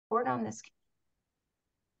record on this?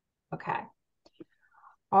 Okay.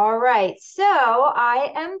 All right. So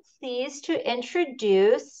I am pleased to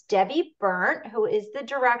introduce Debbie Berndt, who is the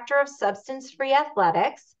Director of Substance-Free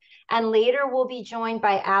Athletics, and later we'll be joined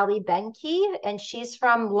by Alli, and she's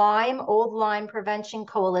from Lyme-Old Lyme Prevention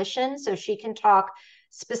Coalition, so she can talk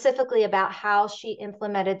specifically about how she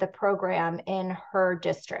implemented the program in her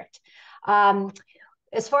district.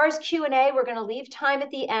 As far as Q&A, we're going to leave time at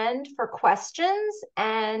the end for questions,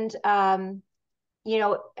 and you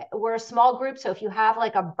know, we're a small group, so if you have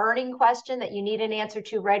like a burning question that you need an answer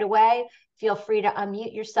to right away, feel free to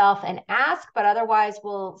unmute yourself and ask, but otherwise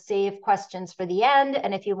we'll save questions for the end.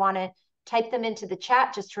 And if you want to type them into the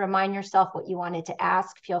chat just to remind yourself what you wanted to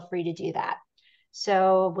ask, feel free to do that.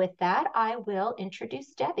 So with that, I will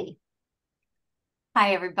introduce Debbie.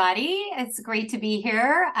 Hi, everybody. It's great to be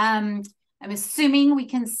here. I'm assuming we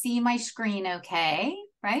can see my screen okay,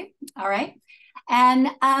 right? All right. And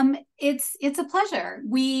it's a pleasure.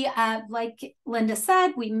 We, like Linda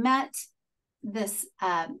said, we met this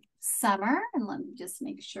summer, and let me just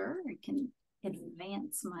make sure I can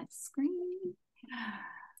advance my screen.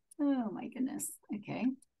 Oh my goodness.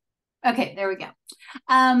 Okay, there we go.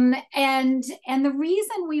 And the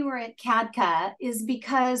reason we were at CADCA is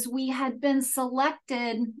because we had been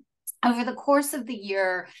selected over the course of the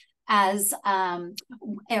year as,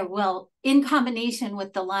 well, in combination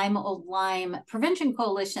with the Lyme-Old Lyme Prevention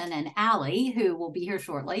Coalition and Alli, who will be here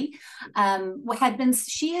shortly,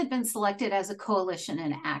 she had been selected as a coalition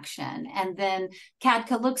in action. And then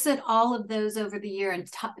CADCA looks at all of those over the year and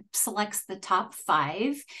selects the top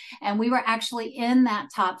 5. And we were actually in that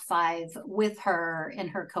top 5 with her in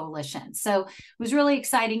her coalition. So it was really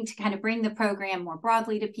exciting to kind of bring the program more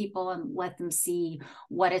broadly to people and let them see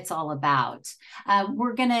what it's all about.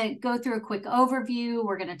 We're going to go through a quick overview.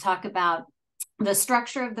 We're going to talk about the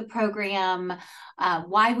structure of the program,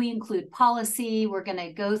 why we include policy. We're going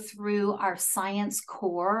to go through our science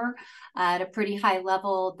core at a pretty high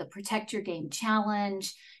level, the Protect Your Game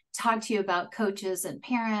Challenge, talk to you about coaches and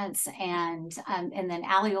parents, and then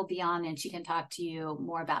Alli will be on and she can talk to you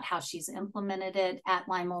more about how she's implemented it at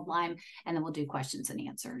Lyme-Old Lyme, and then we'll do questions and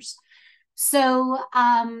answers. So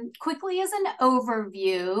quickly as an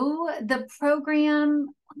overview, the program,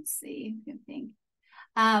 let's see, I think,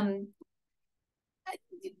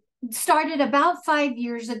 started about 5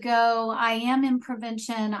 years ago. I am in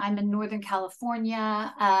prevention. I'm in Northern California.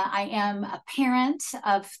 I am a parent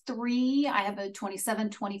of 3. I have a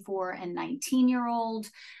 27, 24, and 19-year-old.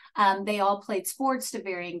 They all played sports to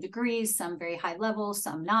varying degrees, some very high level,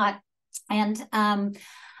 some not. And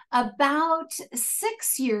about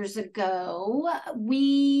 6 years ago,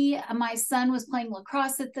 my son was playing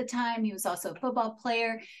lacrosse at the time. He was also a football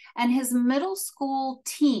player, and his middle school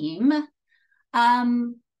team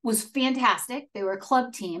was fantastic. They were a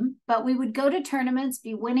club team, but we would go to tournaments,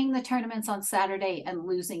 be winning the tournaments on Saturday and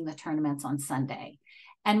losing the tournaments on Sunday.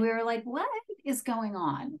 And we were like, what is going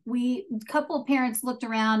on? A couple of parents looked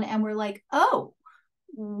around and were like, oh,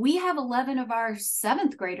 we have 11 of our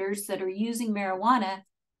 7th graders that are using marijuana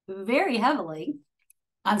very heavily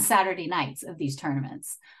on Saturday nights of these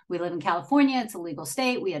tournaments. We live in California. It's a legal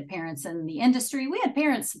state. We had parents in the industry. We had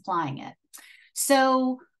parents supplying it.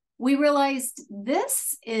 So we realized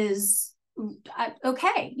this is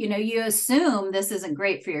okay. You know, you assume this isn't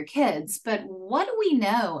great for your kids, but what do we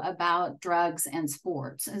know about drugs and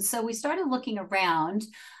sports? And so we started looking around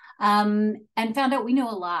and found out we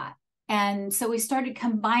know a lot. And so we started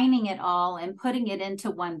combining it all and putting it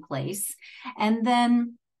into one place. And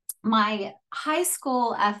then my high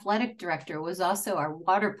school athletic director was also our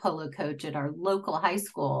water polo coach at our local high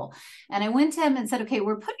school. And I went to him and said, okay,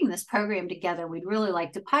 we're putting this program together. We'd really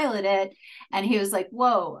like to pilot it. And he was like,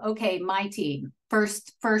 whoa, okay, my team,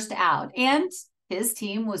 first out. And his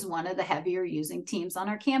team was one of the heavier using teams on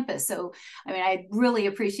our campus. So, I mean, I really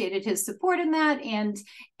appreciated his support in that.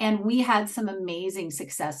 And we had some amazing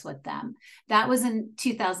success with them. That was in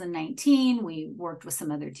 2019. We worked with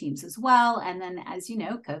some other teams as well. And then, as you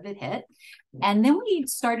know, COVID hit. And then we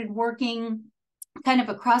started working kind of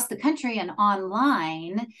across the country and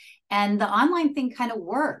online. And the online thing kind of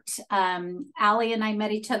worked. Alli and I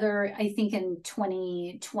met each other, I think in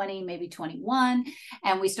 2020, maybe 21.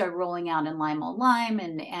 And we started rolling out in Lyme-Old Lyme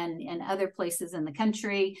and other places in the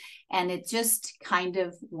country. And it just kind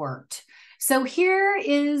of worked. So here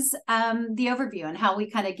is the overview and how we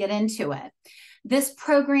kind of get into it. This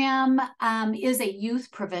program is a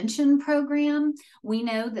youth prevention program. We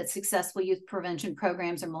know that successful youth prevention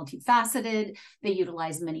programs are multifaceted. They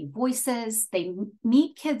utilize many voices. They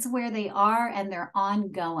meet kids where they are, and they're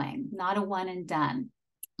ongoing, not a one and done.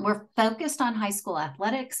 We're focused on high school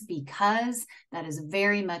athletics because that is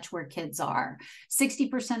very much where kids are.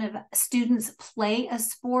 60% of students play a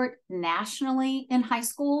sport nationally in high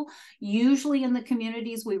school. Usually in the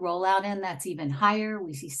communities we roll out in, that's even higher.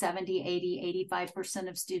 We see 70, 80, 85%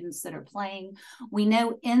 of students that are playing. We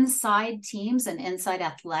know inside teams and inside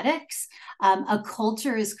athletics, a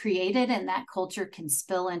culture is created, and that culture can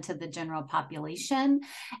spill into the general population.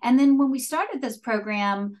 And then when we started this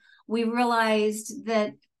program, we realized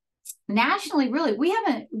that nationally, really,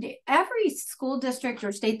 every school district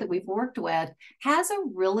or state that we've worked with has a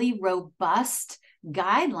really robust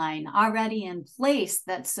guideline already in place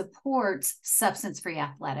that supports substance-free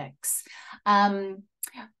athletics.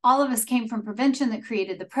 All of us came from prevention that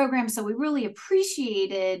created the program, so we really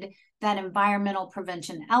appreciated that environmental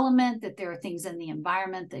prevention element, that there are things in the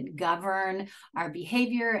environment that govern our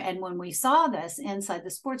behavior. And when we saw this inside the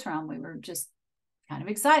sports realm, we were just kind of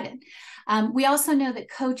excited. We also know that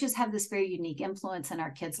coaches have this very unique influence in our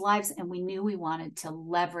kids' lives, and we knew we wanted to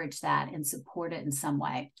leverage that and support it in some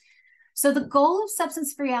way. So the goal of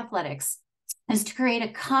substance-free athletics is to create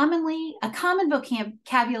a common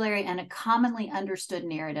vocabulary and a commonly understood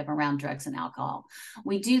narrative around drugs and alcohol.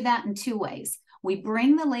 We do that in two ways. We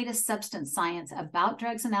bring the latest substance science about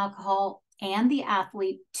drugs and alcohol and the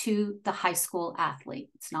athlete to the high school athlete.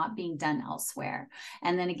 It's not being done elsewhere.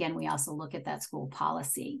 And then again, we also look at that school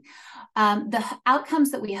policy. The outcomes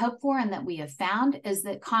that we hope for and that we have found is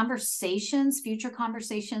that future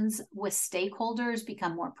conversations with stakeholders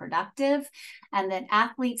become more productive, and that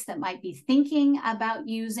athletes that might be thinking about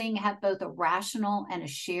using have both a rational and a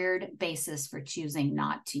shared basis for choosing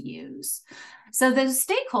not to use. So those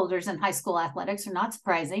stakeholders in high school athletics are not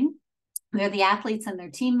surprising. They're the athletes and their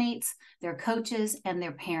teammates, their coaches, and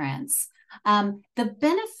their parents. The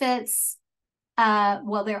benefits,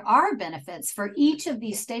 there are benefits for each of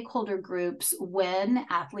these stakeholder groups when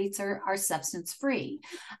athletes are substance-free.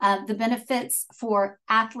 The benefits for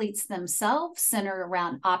athletes themselves center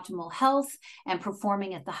around optimal health and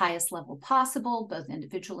performing at the highest level possible, both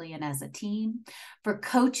individually and as a team. For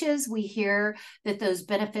coaches, we hear that those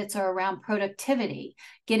benefits are around productivity,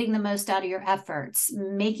 getting the most out of your efforts,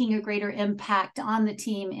 making a greater impact on the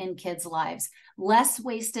team in kids' lives, less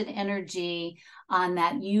wasted energy on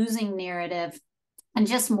that using narrative, and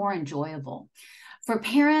just more enjoyable. For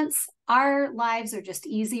parents, our lives are just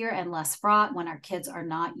easier and less fraught when our kids are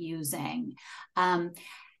not using.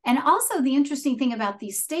 And also the interesting thing about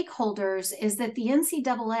these stakeholders is that the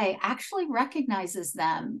NCAA actually recognizes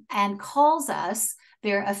them and calls us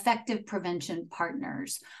their effective prevention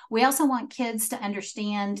partners. We also want kids to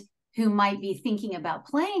understand, who might be thinking about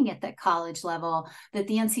playing at that college level, that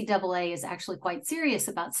the NCAA is actually quite serious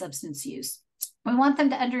about substance use. We want them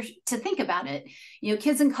to think about it. You know,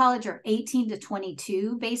 kids in college are 18 to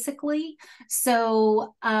 22, basically.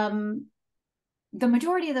 So the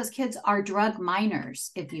majority of those kids are drug minors,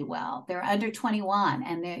 if you will. They're under 21,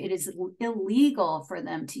 and it is illegal for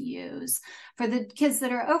them to use. For the kids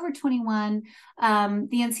that are over 21, the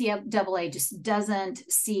NCAA just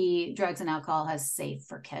doesn't see drugs and alcohol as safe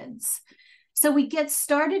for kids. So we get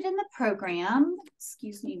started in the program.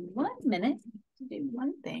 Excuse me 1 minute to do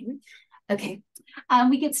one thing. Okay,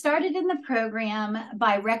 we get started in the program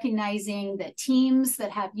by recognizing that teams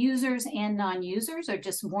that have users and non-users are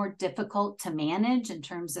just more difficult to manage in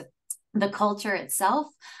terms of the culture itself.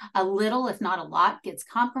 A little, if not a lot, gets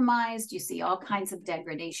compromised. You see all kinds of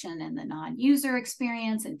degradation in the non-user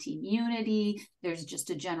experience and team unity. There's just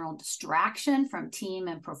a general distraction from team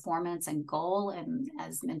and performance and goal. And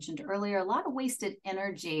as mentioned earlier, a lot of wasted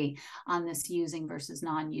energy on this using versus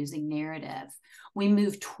non-using narrative. We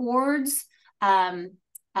move towards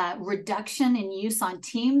reduction in use on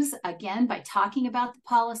teams, again, by talking about the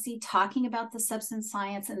policy, talking about the substance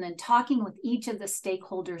science, and then talking with each of the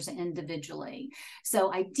stakeholders individually.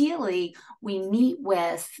 So ideally, we meet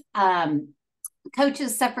with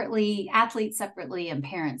coaches separately, athletes separately, and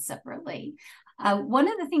parents separately. One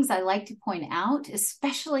of the things I like to point out,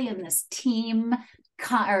 especially in this team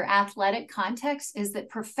or athletic context, is that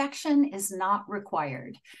perfection is not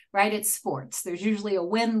required, right? It's sports. There's usually a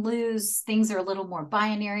win-lose. Things are a little more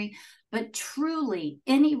binary, but truly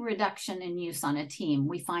any reduction in use on a team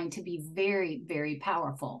we find to be very, very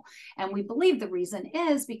powerful. And we believe the reason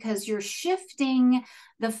is because you're shifting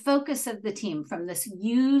the focus of the team from this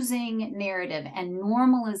using narrative and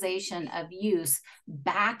normalization of use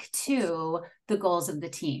back to the goals of the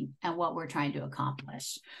team and what we're trying to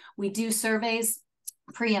accomplish. We do surveys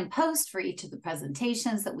pre and post for each of the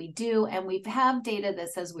presentations that we do, and we have data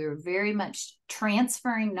that says we were very much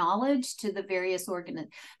transferring knowledge to the various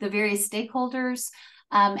stakeholders.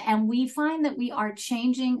 And we find that we are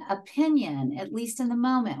changing opinion, at least in the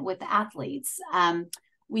moment, with athletes.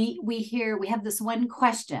 We have this one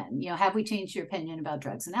question, have we changed your opinion about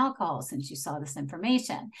drugs and alcohol since you saw this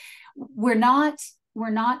information? We're not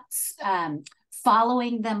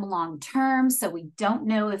following them long-term, so we don't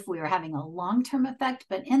know if we are having a long-term effect,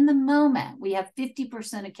 but in the moment, we have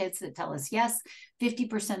 50% of kids that tell us yes,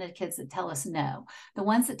 50% of kids that tell us no. The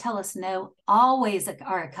ones that tell us no always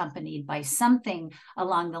are accompanied by something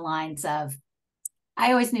along the lines of,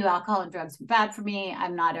 I always knew alcohol and drugs were bad for me.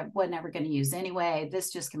 Wasn't ever going to use anyway. This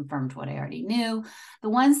just confirmed what I already knew. The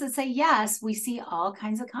ones that say yes, we see all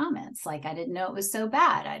kinds of comments like, I didn't know it was so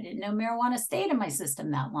bad. I didn't know marijuana stayed in my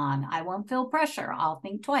system that long. I won't feel pressure. I'll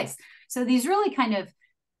think twice. So these really kind of,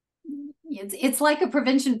 it's like a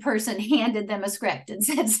prevention person handed them a script and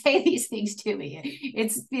said, say these things to me.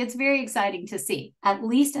 It's very exciting to see. At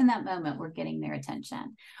least in that moment, we're getting their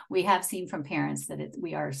attention. We have seen from parents that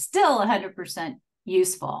we are still 100%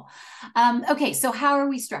 useful. Okay, so how are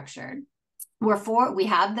we structured? We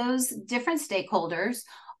have those different stakeholders.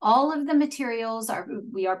 All of the materials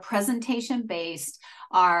we are presentation based,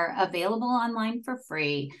 are available online for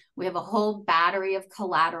free. We have a whole battery of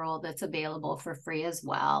collateral that's available for free as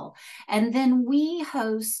well. And then we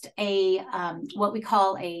host what we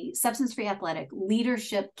call a Substance-Free Athletic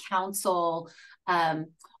Leadership Council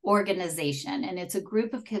organization, and it's a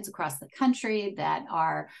group of kids across the country that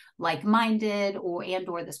are like-minded, or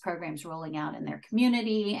this program's rolling out in their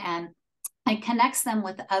community, and it connects them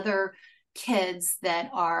with other kids that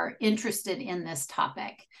are interested in this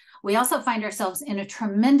topic. We also find ourselves in a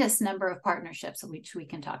tremendous number of partnerships, which we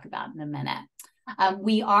can talk about in a minute.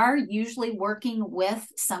 We are usually working with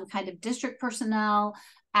some kind of district personnel,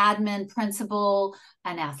 admin, principal,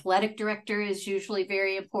 an athletic director is usually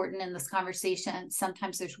very important in this conversation.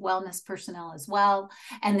 Sometimes there's wellness personnel as well.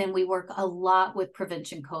 And then we work a lot with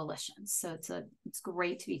prevention coalitions. So it's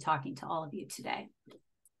great to be talking to all of you today.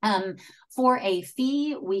 For a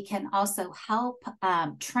fee, we can also help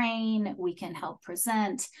train, we can help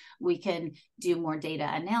present, we can do more data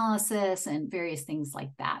analysis and various things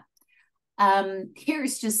like that.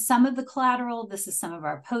 Here's just some of the collateral. This is some of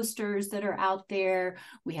our posters that are out there.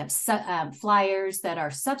 We have flyers that are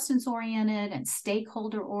substance oriented and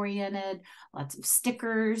stakeholder oriented, lots of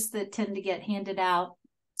stickers that tend to get handed out.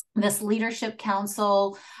 This leadership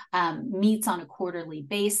council meets on a quarterly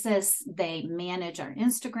basis. They manage our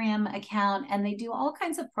Instagram account, and they do all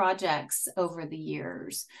kinds of projects over the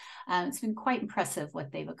years. It's been quite impressive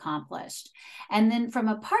what they've accomplished. And then from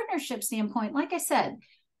a partnership standpoint, like I said,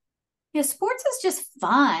 sports is just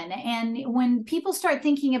fun. And when people start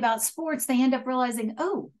thinking about sports, they end up realizing,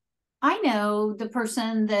 oh, I know the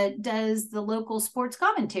person that does the local sports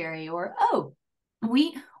commentary, or, oh,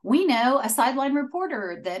 we know a sideline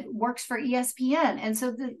reporter that works for ESPN. And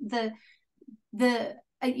so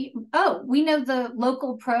we know the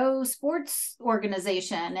local pro sports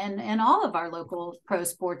organization, and all of our local pro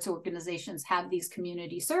sports organizations have these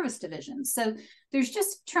community service divisions. So there's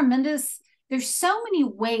so many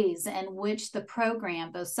ways in which the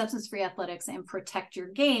program, both Substance-Free Athletics and Protect Your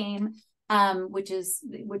Game, which is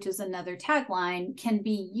another tagline, can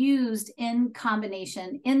be used in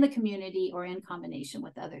combination in the community or in combination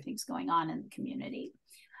with other things going on in the community.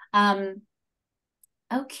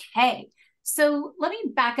 Okay, so let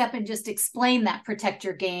me back up and just explain that Protect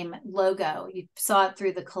Your Game logo. You saw it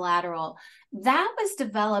through the collateral. That was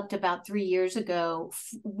developed about 3 years ago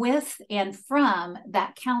with and from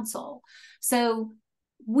that council. So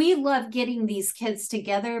we love getting these kids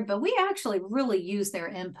together, but we actually really use their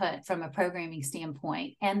input from a programming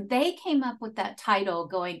standpoint. And they came up with that title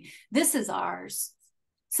going, this is ours.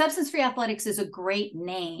 Substance-Free Athletics is a great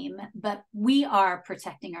name, but we are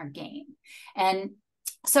protecting our game. And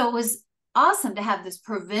so it was awesome to have this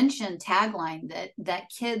prevention tagline that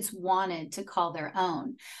kids wanted to call their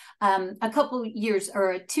own. A couple years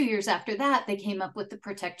or 2 years after that, they came up with the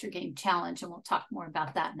Protect Your Game Challenge, and we'll talk more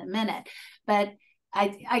about that in a minute. But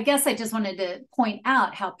I guess I just wanted to point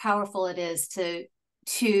out how powerful it is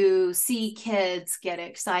to see kids get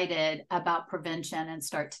excited about prevention and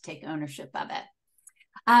start to take ownership of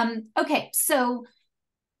it. Okay, so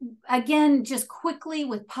again, just quickly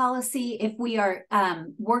with policy, if we are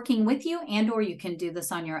working with you, or you can do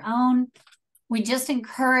this on your own, we just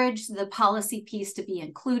encourage the policy piece to be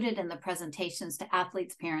included in the presentations to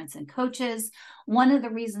athletes, parents, and coaches. One of the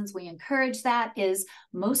reasons we encourage that is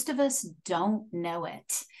most of us don't know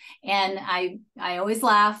it. And I always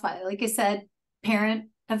laugh. Like I said, parent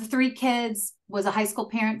of 3 kids, was a high school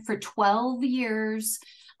parent for 12 years.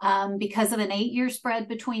 because of an 8-year spread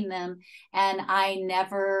between them. And I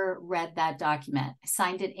never read that document. I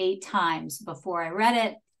signed it 8 times before I read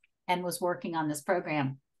it and was working on this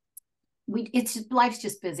program. Life's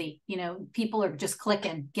just busy, people are just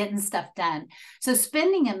clicking, getting stuff done. So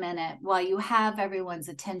spending a minute while you have everyone's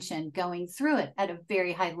attention going through it at a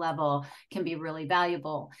very high level can be really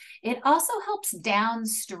valuable. It also helps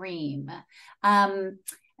downstream. And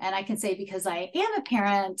I can say, because I am a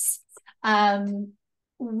parent,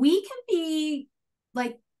 we can be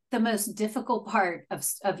like the most difficult part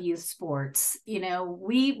of youth sports.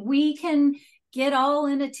 We can get all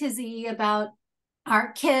in a tizzy about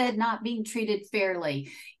our kid not being treated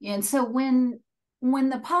fairly. And so when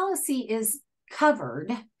the policy is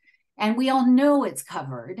covered, and we all know it's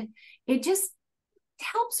covered, it just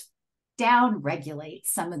helps down regulate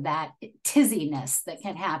some of that tizziness that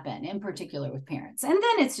can happen, in particular with parents. And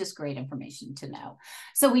then it's just great information to know.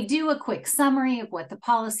 So we do a quick summary of what the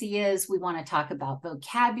policy is. We want to talk about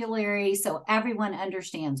vocabulary so everyone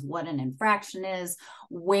understands what an infraction is,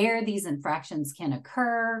 where these infractions can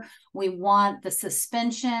occur. We want the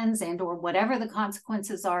suspensions and or whatever the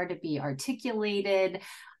consequences are to be articulated.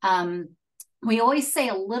 We always say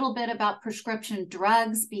a little bit about prescription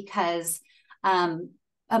drugs, because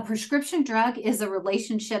a prescription drug is a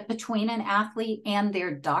relationship between an athlete and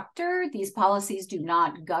their doctor. These policies do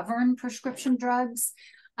not govern prescription drugs.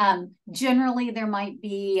 Generally, there might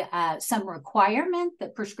be some requirement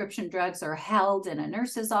that prescription drugs are held in a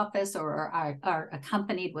nurse's office or are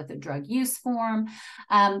accompanied with a drug use form.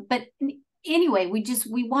 But anyway,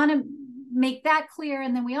 we want to make that clear.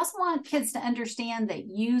 And then we also want kids to understand that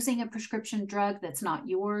using a prescription drug that's not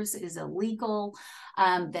yours is illegal,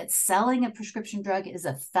 that selling a prescription drug is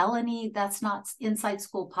a felony. That's not inside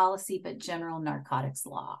school policy, but general narcotics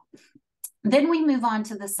law. Then we move on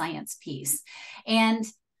to the science piece. And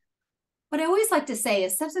what I always like to say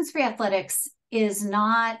is substance-free athletics is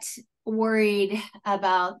not worried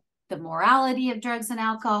about the morality of drugs and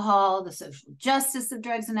alcohol, the social justice of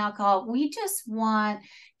drugs and alcohol. We just want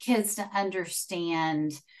kids to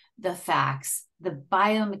understand the facts, the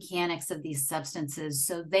biomechanics of these substances,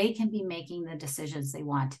 so they can be making the decisions they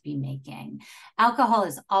want to be making. Alcohol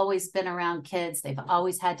has always been around kids. They've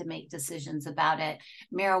always had to make decisions about it.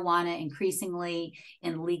 Marijuana, increasingly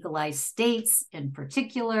in legalized states in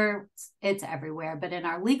particular, it's everywhere. But in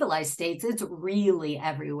our legalized states, it's really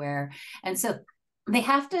everywhere. And so they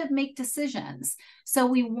have to make decisions. So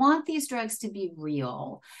we want these drugs to be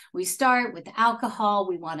real. We start with alcohol.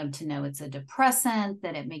 We want them to know it's a depressant,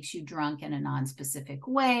 that it makes you drunk in a non-specific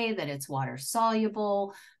way, that it's water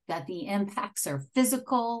soluble, that the impacts are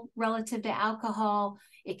physical relative to alcohol.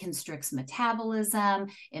 It constricts metabolism.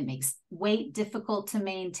 It makes weight difficult to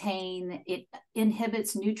maintain. It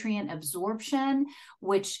inhibits nutrient absorption,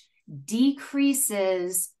 which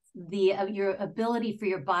decreases your ability for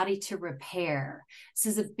your body to repair. This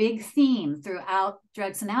is a big theme throughout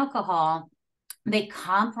drugs and alcohol. They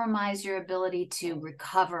compromise your ability to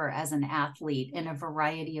recover as an athlete in a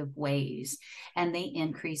variety of ways, and they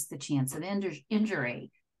increase the chance of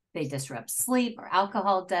injury. They disrupt sleep, or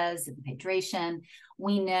alcohol does, and hydration.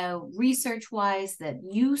 We know research-wise that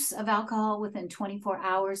use of alcohol within 24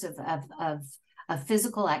 hours of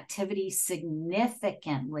physical activity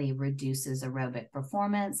significantly reduces aerobic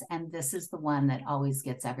performance, and this is the one that always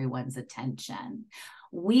gets everyone's attention.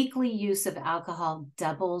 Weekly use of alcohol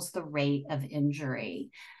doubles the rate of injury.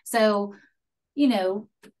 So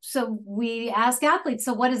we ask athletes,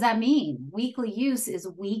 so what does that mean? Weekly use is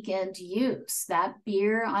weekend use. That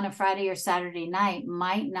beer on a Friday or Saturday night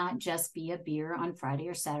might not just be a beer on Friday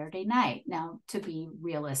or Saturday night. Now, to be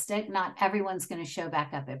realistic, not everyone's going to show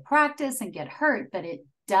back up at practice and get hurt, but it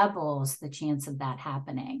doubles the chance of that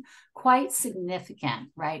happening. Quite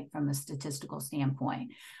significant, right, from a statistical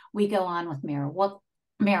standpoint. We go on with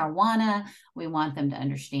marijuana. We want them to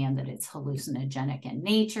understand that it's hallucinogenic in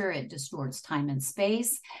nature. It distorts time and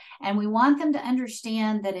space. And we want them to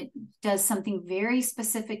understand that it does something very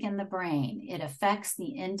specific in the brain. It affects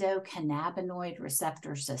the endocannabinoid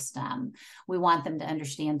receptor system. We want them to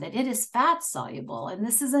understand that it is fat soluble. And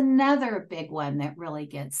this is another big one that really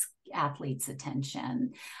gets athletes'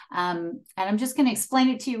 attention. And I'm just going to explain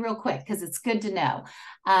it to you real quick because it's good to know.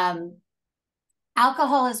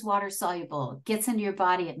 Alcohol is water soluble. It gets into your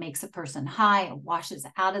body. It makes a person high. It washes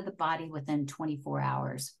out of the body within 24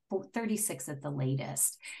 hours, 36 at the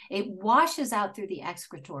latest. It washes out through the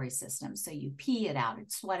excretory system. So you pee it out,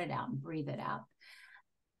 sweat it out, and breathe it out.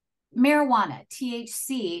 Marijuana,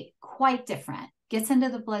 THC, quite different. Gets into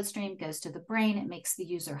the bloodstream, goes to the brain. It makes the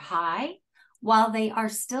user high, while they are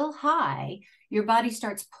still high, your body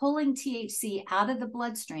starts pulling THC out of the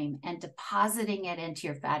bloodstream and depositing it into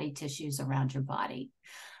your fatty tissues around your body.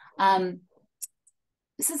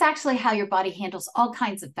 This is actually how your body handles all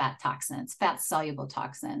kinds of fat toxins, fat-soluble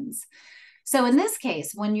toxins. So in this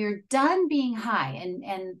case, when you're done being high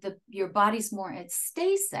and your body's more at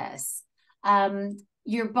stasis,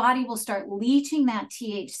 your body will start leaching that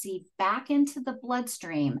THC back into the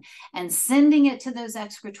bloodstream and sending it to those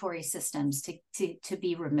excretory systems to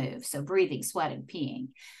be removed. So breathing, sweating, peeing.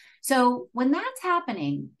 So when that's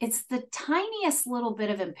happening, it's the tiniest little bit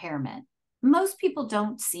of impairment. Most people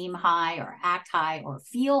don't seem high or act high or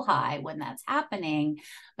feel high when that's happening,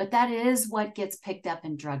 but that is what gets picked up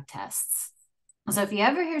in drug tests. So if you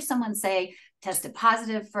ever hear someone say, tested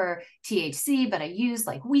positive for THC, but I used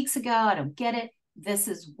like weeks ago, I don't get it, this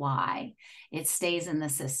is why it stays in the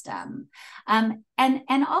system. And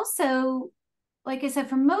also, like I said,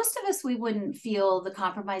 for most of us, we wouldn't feel the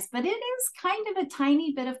compromise, but it is kind of a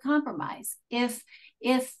tiny bit of compromise. If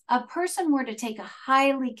a person were to take a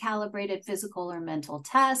highly calibrated physical or mental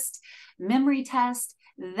test, memory test,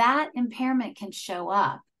 that impairment can show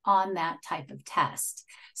up on that type of test.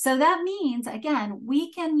 So that means, again,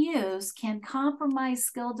 we can compromise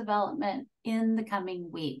skill development in the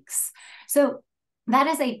coming weeks. So that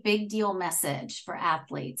is a big deal message for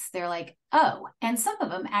athletes. They're like, oh, and some of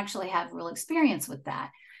them actually have real experience with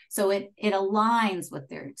that. So it aligns with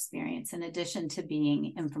their experience in addition to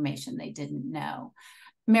being information they didn't know.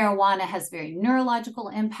 Marijuana has very neurological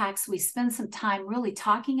impacts. We spend some time really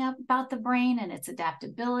talking about the brain and its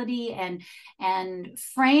adaptability and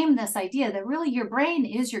frame this idea that really your brain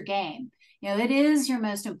is your game. You know, it is your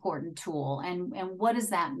most important tool. And what does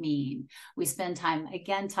that mean? We spend time,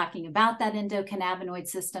 again, talking about that endocannabinoid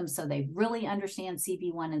system so they really understand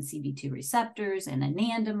CB1 and CB2 receptors and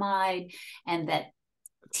anandamide, and that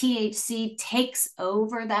THC takes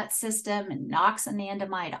over that system and knocks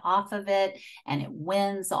anandamide off of it, and it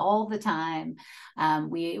wins all the time.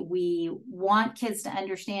 We want kids to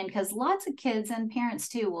understand, because lots of kids and parents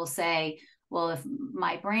too will say, well, if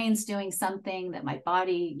my brain's doing something that my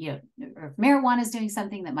body, or if marijuana is doing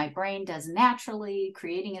something that my brain does naturally,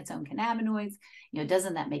 creating its own cannabinoids,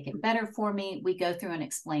 doesn't that make it better for me? We go through and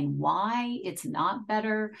explain why it's not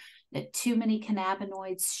better, that too many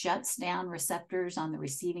cannabinoids shuts down receptors on the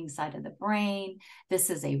receiving side of the brain. This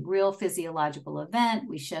is a real physiological event.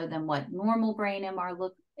 We show them what normal brain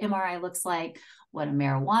MRI looks like, what a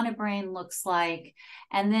marijuana brain looks like,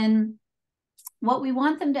 and then what we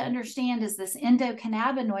want them to understand is this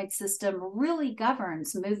endocannabinoid system really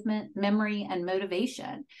governs movement, memory, and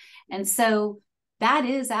motivation. And so that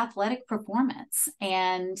is athletic performance.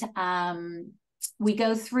 And we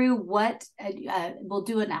go through we'll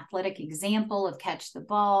do an athletic example of catch the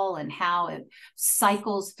ball and how it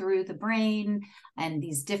cycles through the brain and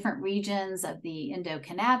these different regions of the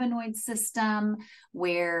endocannabinoid system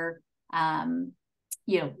where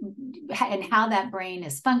and how that brain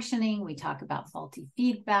is functioning. We talk about faulty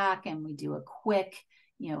feedback, and we do a quick,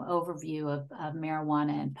 overview of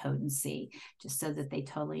marijuana and potency, just so that they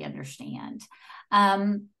totally understand.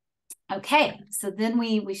 Okay, so then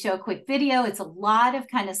we show a quick video. It's a lot of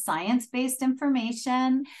kind of science-based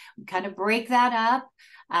information. We kind of break that up.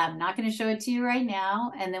 I'm not going to show it to you right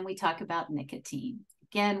now. And then we talk about nicotine.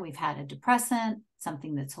 Again, we've had a depressant,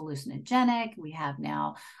 something that's hallucinogenic. We have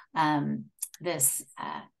now this,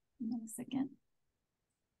 one second.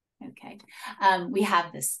 Okay. We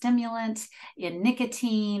have the stimulant in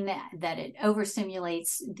nicotine that it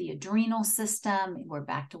overstimulates the adrenal system. We're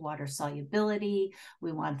back to water solubility.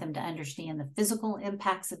 We want them to understand the physical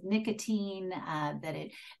impacts of nicotine, that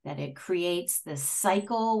it creates this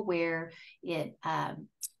cycle where it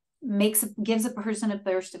gives a person a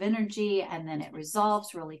burst of energy, and then it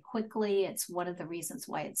resolves really quickly. It's one of the reasons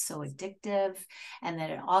why it's so addictive. And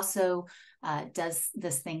then it also does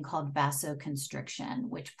this thing called vasoconstriction,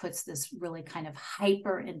 which puts this really kind of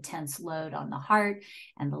hyper intense load on the heart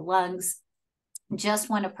and the lungs just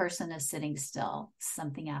when a person is sitting still,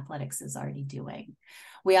 something athletics is already doing.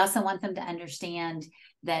 We also want them to understand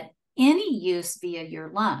that any use via your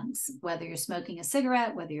lungs, whether you're smoking a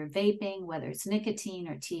cigarette, whether you're vaping, whether it's nicotine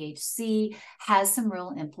or THC, has some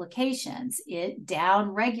real implications. It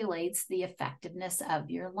down-regulates the effectiveness of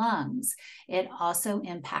your lungs. It also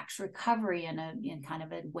impacts recovery in kind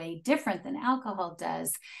of a way different than alcohol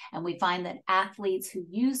does. And we find that athletes who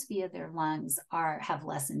use via their lungs have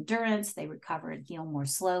less endurance, they recover and heal more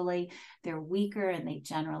slowly, they're weaker, and they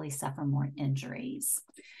generally suffer more injuries.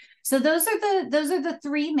 So those are the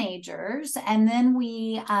three majors, and then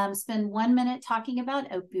we spend 1 minute talking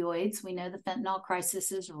about opioids. We know the fentanyl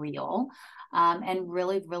crisis is real and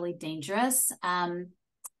really, really dangerous.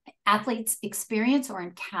 Athletes experience or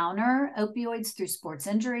encounter opioids through sports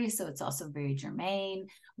injury, so it's also very germane.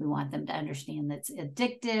 We want them to understand that it's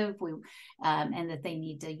addictive, and that they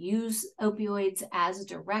need to use opioids as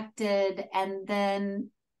directed. And then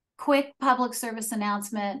quick public service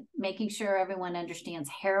announcement, making sure everyone understands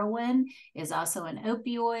heroin is also an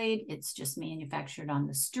opioid. It's just manufactured on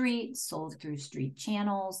the street, sold through street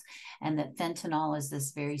channels, and that fentanyl is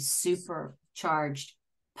this very supercharged,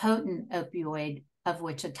 potent opioid of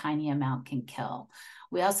which a tiny amount can kill.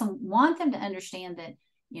 We also want them to understand that,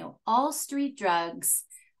 all street drugs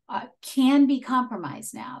can be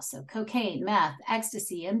compromised now. So cocaine, meth,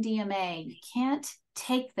 ecstasy, MDMA, you can't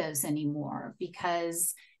take those anymore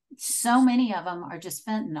because so many of them are just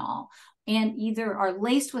fentanyl, and either are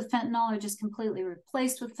laced with fentanyl or just completely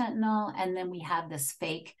replaced with fentanyl. And then we have this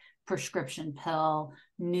fake prescription pill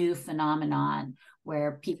new phenomenon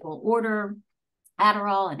where people order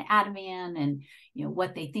Adderall and Ativan and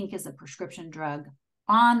what they think is a prescription drug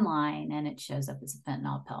online, and it shows up as a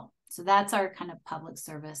fentanyl pill. So that's our kind of public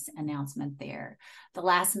service announcement there. The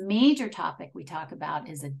last major topic we talk about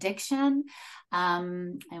is addiction.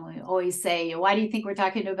 And we always say, why do you think we're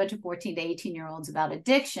talking to a bunch of 14 to 18-year-olds about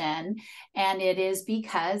addiction? And it is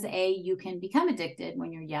because you can become addicted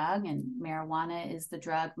when you're young, and marijuana is the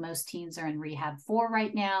drug most teens are in rehab for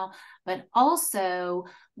right now. But also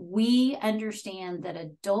we understand that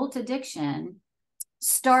adult addiction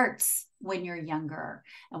starts when you're younger,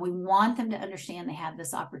 and we want them to understand they have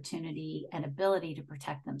this opportunity and ability to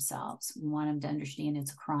protect themselves. We want them to understand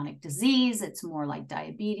it's a chronic disease. It's more like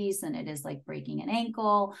diabetes than it is like breaking an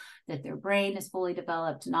ankle, that their brain is fully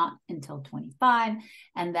developed not until 25,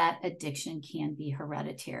 and that addiction can be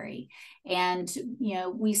hereditary. And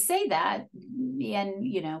we say that, and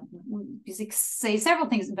we say several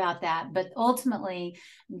things about that, but ultimately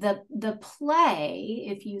the play,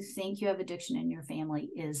 if you think you have addiction in your family,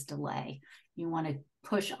 is delay. You want to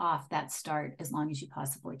push off that start as long as you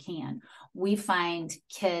possibly can. We find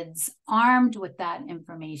kids armed with that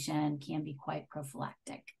information can be quite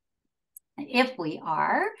prophylactic. If we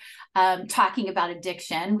are talking about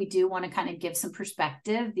addiction, we do want to kind of give some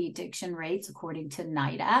perspective. The addiction rates, according to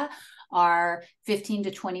NIDA, are 15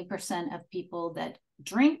 to 20% of people that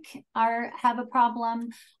drink have a problem.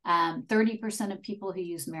 30% of people who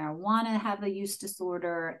use marijuana have a use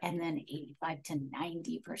disorder, and then 85 to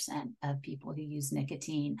 90% of people who use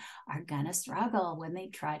nicotine are gonna struggle when they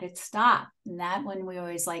try to stop. And that one we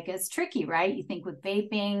always like, it's tricky, right? You think with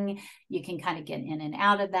vaping, you can kind of get in and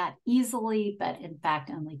out of that easily, but in fact,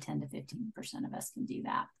 only 10 to 15% of us can do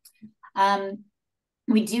that.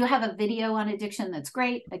 We do have a video on addiction that's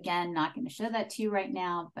great. Again, not going to show that to you right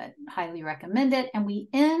now, but highly recommend it. And we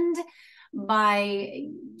end by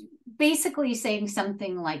basically saying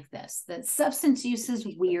something like this, that substance use is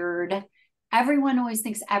weird. Everyone always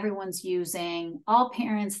thinks everyone's using. All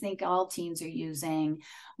parents think all teens are using.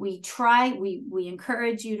 We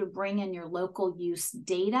encourage you to bring in your local use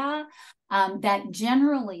data that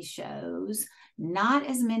generally shows not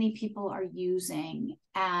as many people are using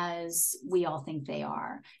as we all think they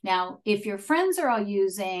are. Now, if your friends are all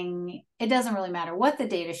using, it doesn't really matter what the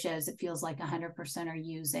data shows. It feels like 100% are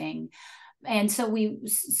using. And so we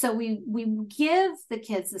give the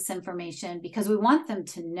kids this information because we want them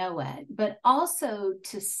to know it, but also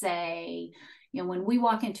to say, when we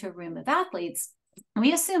walk into a room of athletes,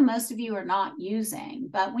 we assume most of you are not using,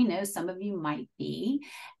 but we know some of you might be.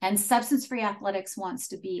 And substance-free athletics wants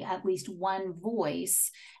to be at least one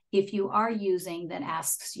voice if you are using that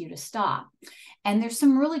asks you to stop. And there's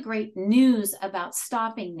some really great news about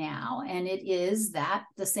stopping now. And it is that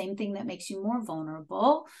the same thing that makes you more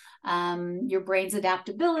vulnerable, your brain's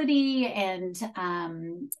adaptability and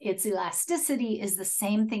its elasticity is the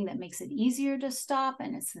same thing that makes it easier to stop.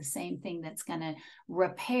 And it's the same thing that's going to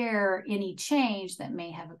repair any change that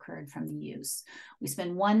may have occurred from the use. We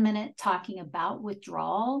spend 1 minute talking about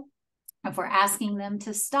withdrawal. If we're asking them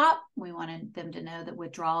to stop, we wanted them to know that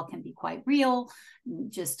withdrawal can be quite real,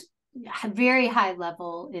 just very high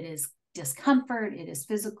level. It is discomfort, it is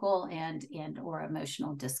physical and or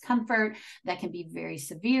emotional discomfort that can be very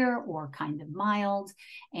severe or kind of mild.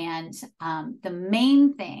 And the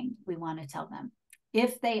main thing we want to tell them,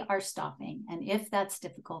 if they are stopping and if that's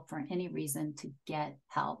difficult for any reason, to get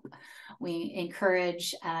help. We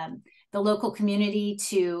encourage the local community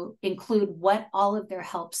to include what all of their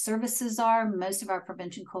help services are. Most of our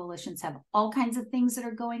prevention coalitions have all kinds of things that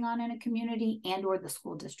are going on in a community, and or the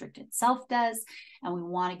school district itself does. And we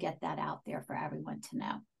want to get that out there for everyone to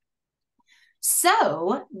know.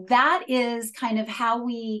 So that is kind of how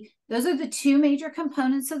those are the two major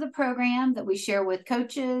components of the program that we share with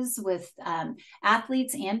coaches, with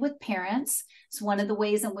athletes, and with parents. It's one of the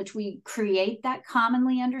ways in which we create that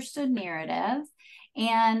commonly understood narrative.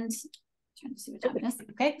 And trying to see what time it is.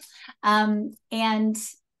 Okay. And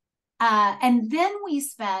then we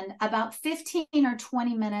spend about 15 or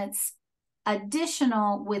 20 minutes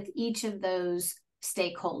additional with each of those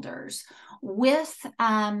stakeholders. With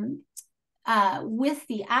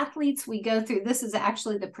the athletes, we go through, this is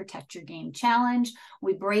actually the Protect Your Game Challenge.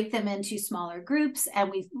 We break them into smaller groups, and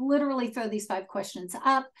we literally throw these 5 questions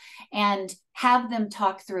up and have them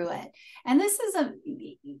talk through it. And this is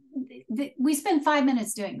we spend 5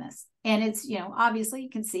 minutes doing this. And it's, obviously you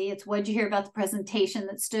can see it's what'd you hear about the presentation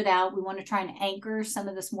that stood out. We want to try and anchor some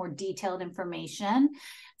of this more detailed information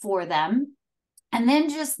for them. And then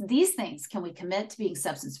just these things: can we commit to being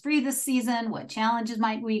substance-free this season? What challenges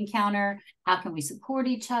might we encounter? How can we support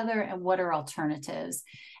each other? And what are alternatives?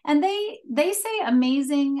 And they say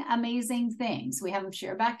amazing, amazing things. We have them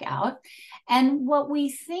share back out. And what we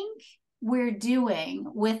think we're doing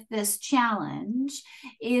with this challenge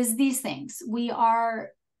is these things. We are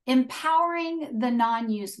empowering the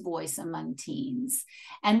non-use voice among teens.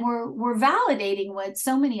 And we're validating what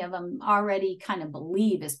so many of them already kind of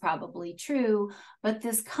believe is probably true. But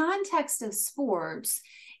this context of sports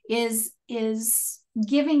is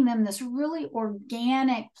giving them this really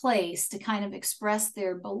organic place to kind of express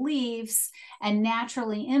their beliefs and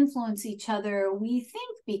naturally influence each other, we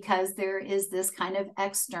think, because there is this kind of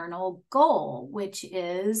external goal, which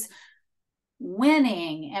is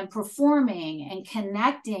winning and performing and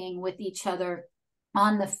connecting with each other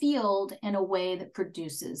on the field in a way that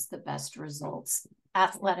produces the best results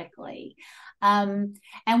athletically. And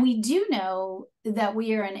we do know that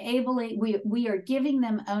we are we are giving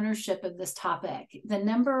them ownership of this topic. The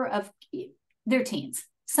number of their teens,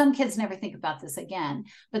 some kids never think about this again,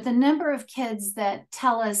 but the number of kids that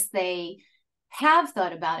tell us they have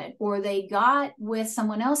thought about it, or they got with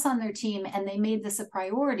someone else on their team and they made this a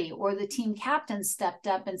priority, or the team captain stepped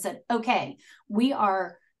up and said, okay, we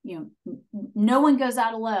are, no one goes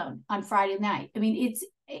out alone on Friday night. I mean,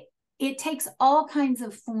 it takes all kinds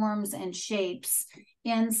of forms and shapes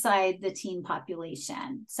inside the teen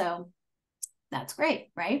population. So that's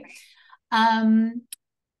great, right? And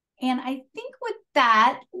I think with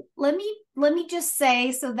that, let me just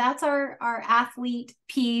say, so that's our athlete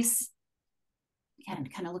piece. I'm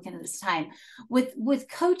kind of looking at this time with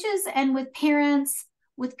coaches and with parents.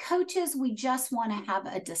 With coaches, we just want to have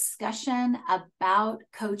a discussion about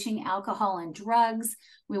coaching alcohol and drugs.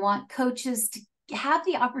 We want coaches to have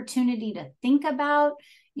the opportunity to think about,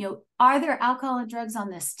 are there alcohol and drugs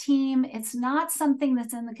on this team? It's not something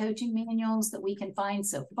that's in the coaching manuals that we can find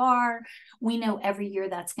so far. We know every year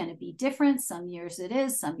that's going to be different. Some years it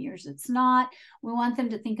is, some years it's not. We want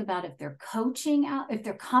them to think about if they're coaching out, if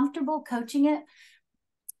they're comfortable coaching it.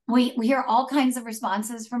 We hear all kinds of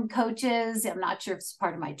responses from coaches. I'm not sure if it's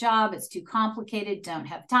part of my job. It's too complicated. Don't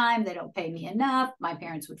have time. They don't pay me enough. My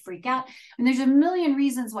parents would freak out. And there's a million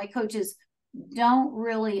reasons why coaches don't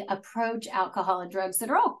really approach alcohol and drugs that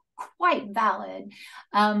are all quite valid.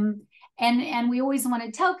 And we always want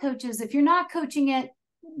to tell coaches, if you're not coaching it,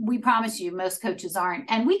 we promise you most coaches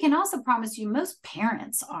aren't. And we can also promise you most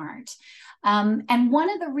parents aren't. And one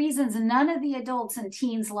of the reasons none of the adults in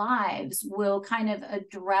teens' lives will kind of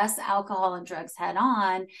address alcohol and drugs head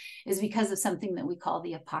on is because of something that we call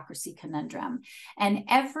the hypocrisy conundrum. And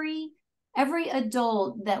every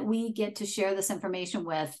adult that we get to share this information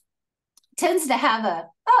with tends to have a,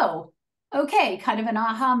 oh, okay, kind of an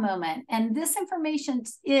aha moment. And this information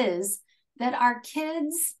is that our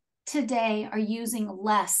kids today are using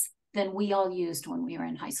less than we all used when we were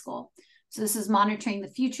in high school. So this is monitoring the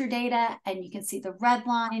future data, and you can see the red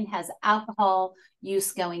line has alcohol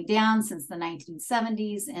use going down since the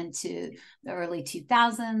 1970s into the early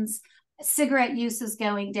 2000s. Cigarette use is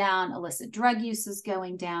going down, illicit drug use is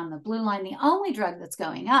going down. The blue line, the only drug that's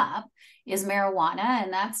going up is marijuana,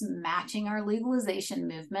 and that's matching our legalization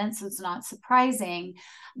movement, so it's not surprising.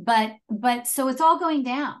 But so it's all going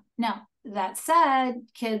down. Now, that said,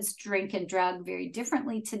 kids drink and drug very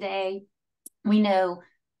differently today. We know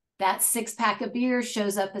that 6-pack of beer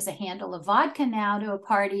shows up as a handle of vodka now to a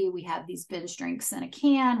party. We have these binge drinks in a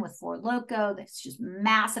can with Four Loko. That's just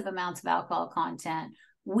massive amounts of alcohol content.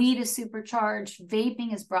 Weed is supercharged.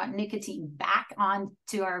 Vaping has brought nicotine back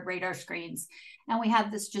onto our radar screens. And we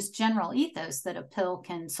have this just general ethos that a pill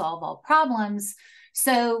can solve all problems.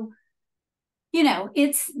 So,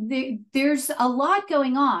 there's a lot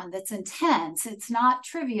going on that's intense. It's not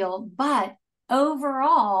trivial, but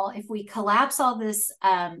overall, if we collapse all this,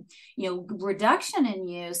 reduction in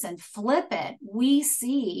use and flip it, we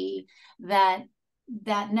see that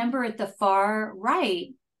number at the far right,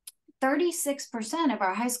 36% of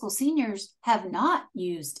our high school seniors have not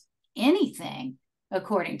used anything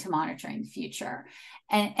according to Monitoring the Future.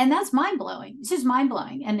 And that's mind-blowing. It's just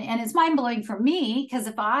mind-blowing. And it's mind-blowing for me, because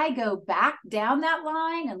if I go back down that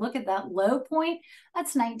line and look at that low point,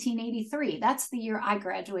 that's 1983. That's the year I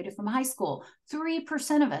graduated from high school.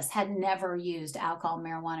 3% of us had never used alcohol,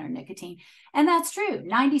 marijuana, or nicotine. And that's true.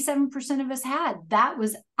 97% of us had. That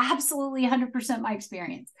was absolutely 100% my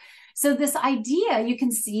experience. So this idea, you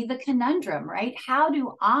can see the conundrum, right? How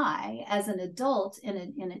do I, as an adult in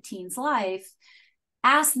a teen's life,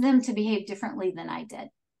 ask them to behave differently than I did?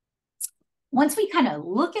 Once we kind of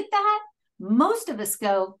look at that, most of us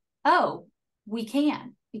go, oh, we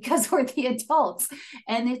can, because we're the adults.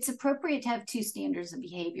 And it's appropriate to have two standards of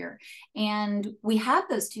behavior. And we have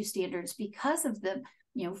those two standards because of the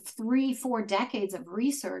 3-4 decades of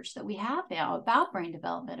research that we have now about brain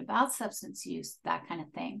development, about substance use, that kind of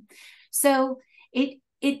thing. So it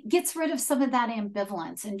gets rid of some of that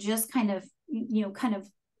ambivalence and just kind of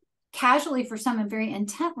casually for some and very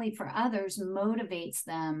intently for others motivates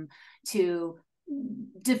them to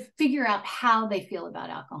figure out how they feel about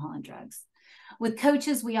alcohol and drugs. With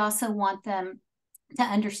coaches, we also want them to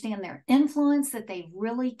understand their influence, that they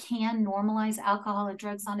really can normalize alcohol and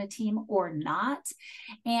drugs on a team or not.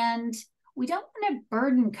 And we don't want to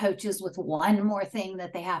burden coaches with one more thing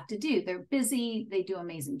that they have to do. They're busy, they do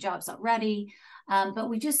amazing jobs already, but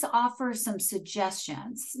we just offer some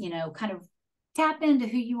suggestions, kind of tap into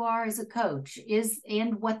who you are as a coach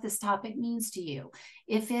and what this topic means to you.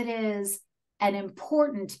 If it is an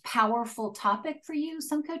important, powerful topic for you,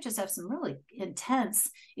 some coaches have some really intense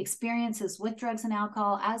experiences with drugs and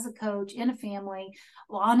alcohol as a coach, in a family,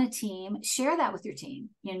 on a team. Share that with your team.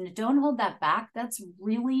 Don't hold that back. That's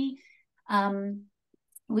really,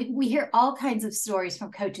 we hear all kinds of stories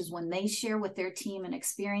from coaches when they share with their team an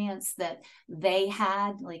experience that they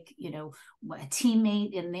had, like, a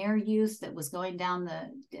teammate in their youth that was going down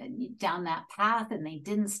that path and they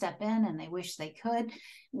didn't step in and they wish they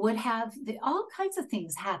would have. All kinds of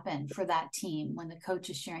things happen for that team when the coach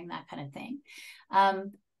is sharing that kind of thing.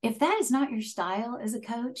 If that is not your style as a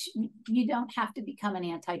coach, you don't have to become an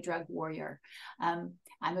anti-drug warrior.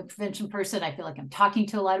 I'm a prevention person. I feel like I'm talking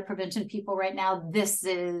to a lot of prevention people right now. This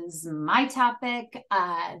is my topic,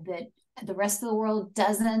 that the rest of the world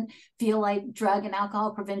doesn't feel like drug and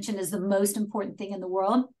alcohol prevention is the most important thing in the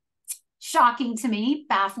world. Shocking to me,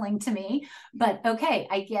 baffling to me, but okay,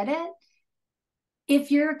 I get it.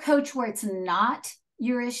 If you're a coach where it's not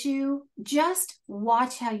your issue, just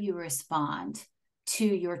watch how you respond to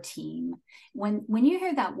your team. When you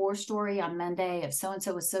hear that war story on Monday of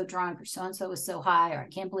so-and-so was so drunk, or so-and-so was so high, or I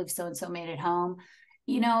can't believe so-and-so made it home,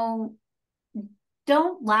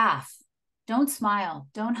 don't laugh, don't smile,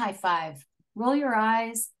 don't high five, roll your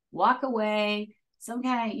eyes, walk away, some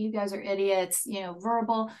kind of, you guys are idiots,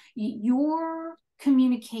 verbal. Your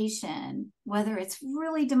communication, whether it's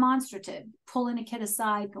really demonstrative, pulling a kid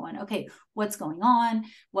aside, going, okay, what's going on?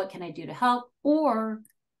 What can I do to help? Or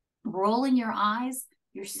rolling your eyes,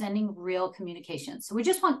 you're sending real communication. So we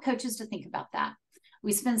just want coaches to think about that.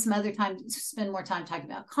 We spend more time talking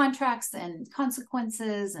about contracts and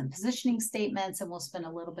consequences and positioning statements, and we'll spend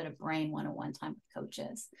a little bit of brain 101 time with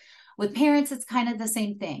coaches. With parents, it's kind of the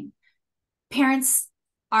same thing. Parents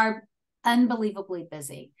are unbelievably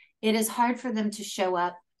busy. It is hard for them to show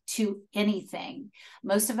up to anything.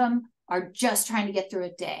 Most of them are just trying to get through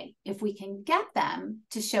a day. If we can get them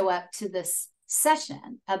to show up to this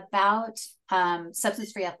session about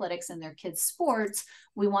substance-free athletics and their kids' sports,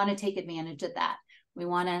 we want to take advantage of that. We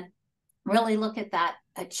want to really look at that,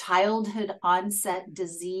 a childhood onset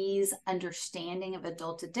disease understanding of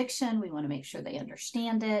adult addiction. We want to make sure they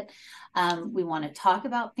understand it. We want to talk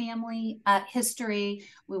about family history.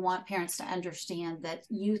 We want parents to understand that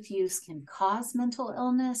youth use can cause mental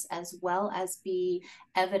illness, as well as be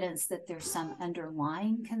evidence that there's some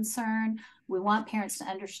underlying concern. We want parents to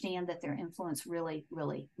understand that their influence really,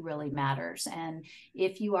 really, really matters. And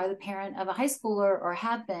if you are the parent of a high schooler or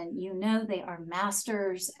have been, they are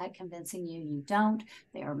masters at convincing you don't.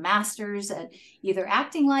 They are masters at either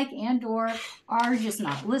acting like and/or are just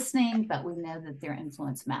not listening, but we know that their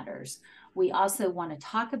influence matters. We also want to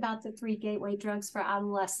talk about the 3 gateway drugs for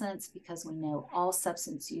adolescents, because we know all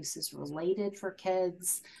substance use is related for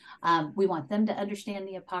kids. We want them to understand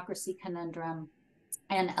the hypocrisy conundrum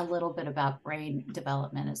and a little bit about brain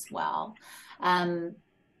development as well.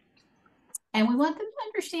 And we want them to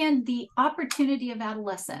understand the opportunity of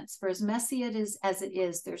adolescence. For as messy as it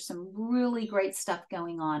is, there's some really great stuff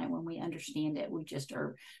going on. And when we understand it, we just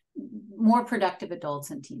are more productive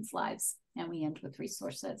adults in teens' lives. And we end with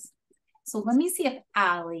resources. So let me see if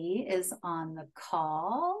Alli is on the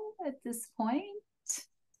call at this point.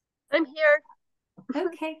 I'm here.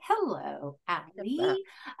 Okay, hello, Alli.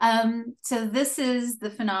 So this is the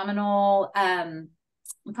phenomenal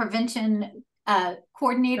prevention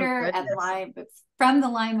coordinator at Lyme, from the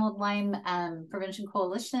Lyme-Old Lyme Prevention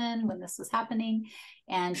Coalition when this was happening.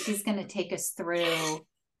 And she's going to take us through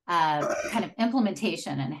kind of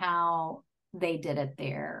implementation and how they did it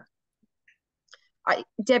there.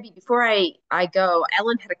 Debbie, before I go,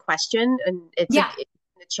 Ellen had a question, and it's in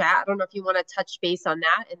the chat. I don't know if you want to touch base on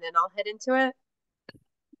that, and then I'll head into it.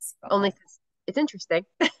 Only because it's interesting.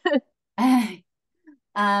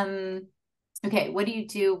 Okay, what do you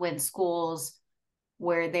do when schools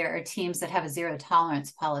where there are teams that have a zero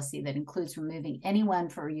tolerance policy that includes removing anyone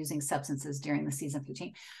for using substances during the season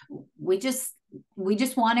 15? We just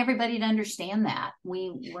want everybody to understand that.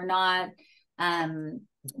 We're not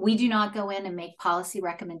we do not go in and make policy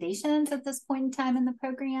recommendations at this point in time in the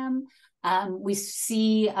program. We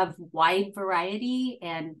see a wide variety,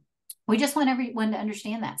 and we just want everyone to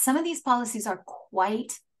understand that. Some of these policies are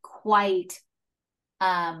quite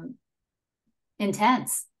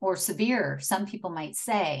intense or severe, some people might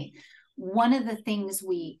say. One of the things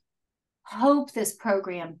we hope this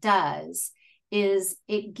program does is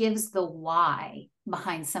it gives the why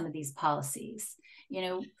behind some of these policies. You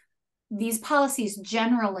know, these policies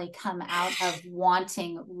generally come out of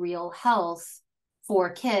wanting real health for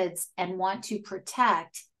kids and want to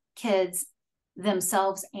protect kids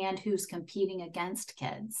themselves and who's competing against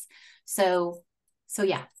kids. So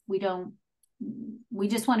yeah, we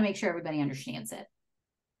just want to make sure everybody understands it.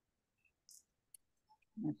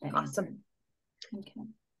 Awesome.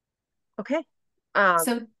 Okay.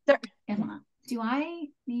 So Emma, do I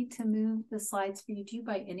need to move the slides for you? Do you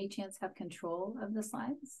by any chance have control of the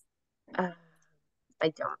slides? I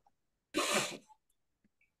don't.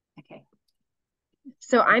 Okay.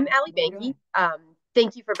 So I'm Alli Behnke.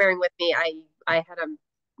 Thank you for bearing with me. I had a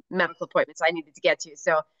medical appointment I needed to get to.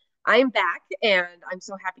 So I'm back, and I'm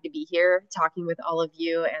so happy to be here talking with all of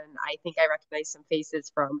you. And I think I recognize some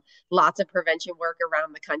faces from lots of prevention work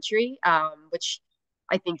around the country, which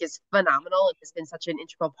I think is phenomenal. It has been such an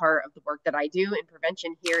integral part of the work that I do in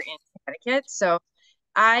prevention here in Connecticut. So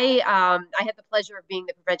I had the pleasure of being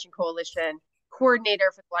the Prevention Coalition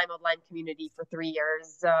coordinator for the Lyme-Old Lyme community for 3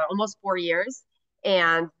 years, almost 4 years,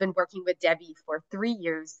 and been working with Debbie for 3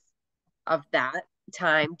 years of that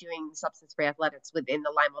time doing substance-free athletics within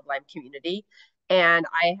the Lyme-Old Lyme community. And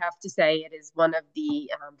I have to say it is one of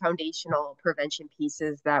the foundational prevention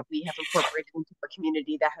pieces that we have incorporated into our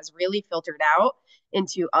community that has really filtered out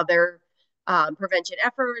into other prevention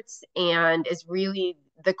efforts, and is really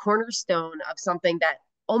the cornerstone of something that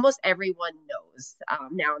almost everyone knows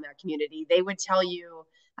now in that community. They would tell you,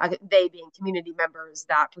 they being community members,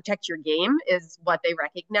 that protect your game is what they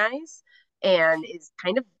recognize and is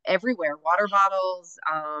kind of everywhere. Water bottles,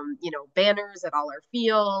 banners at all our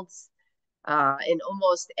fields, in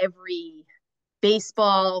almost every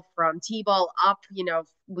baseball from T-ball up,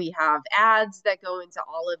 we have ads that go into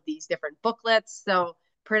all of these different booklets. So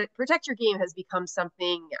protect your game has become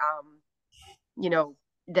something,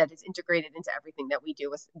 that is integrated into everything that we do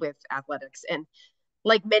with athletics. And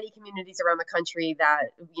like many communities around the country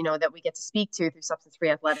that we get to speak to through substance-free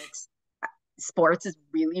athletics, sports is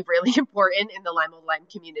really, really important in the Lyme-Old Lyme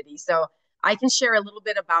community. So I can share a little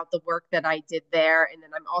bit about the work that I did there. And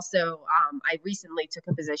then I'm also, I recently took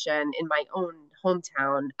a position in my own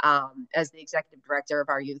hometown as the executive director of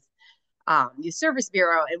our youth service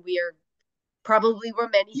bureau. And we are probably where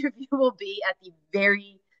many of you will be at the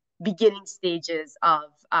very beginning stages of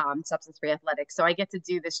substance-free athletics. So I get to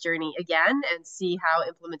do this journey again and see how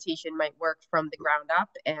implementation might work from the ground up,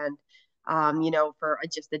 and for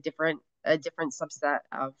just a different subset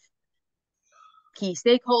of key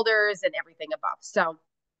stakeholders and everything above. So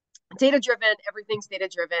data-driven, everything's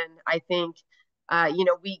data-driven. I think,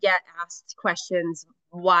 we get asked questions,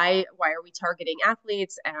 why are we targeting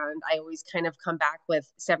athletes? And I always kind of come back with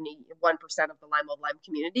 71% of the Lyme-Old Lyme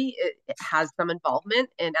community it has some involvement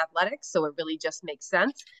in athletics, so it really just makes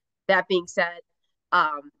sense. That being said,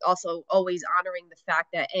 also always honoring the fact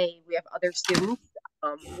that we have other students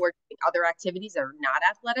who are doing other activities that are not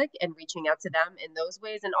athletic, and reaching out to them in those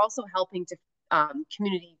ways, and also helping to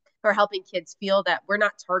community or helping kids feel that we're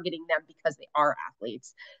not targeting them because they are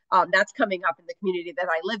athletes. That's coming up in the community that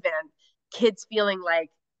I live in. Kids feeling like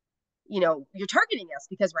you're targeting us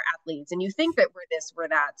because we're athletes and you think that we're this, we're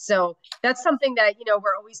that. So that's something that,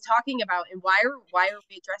 we're always talking about. And why are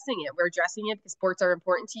we addressing it? We're addressing it because sports are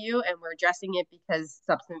important to you, and we're addressing it because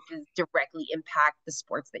substances directly impact the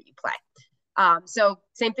sports that you play. So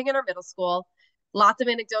same thing in our middle school, lots of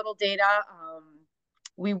anecdotal data.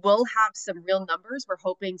 We will have some real numbers, we're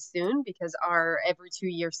hoping soon, because our every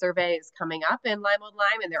 2-year survey is coming up in Lyme-Old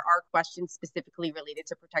Lyme, and there are questions specifically related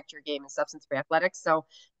to protect your game and substance-free athletics. So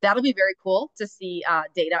that'll be very cool to see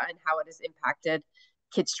data and how it has impacted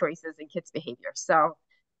kids' choices and kids' behavior. So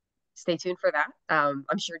stay tuned for that.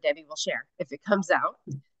 I'm sure Debbie will share if it comes out.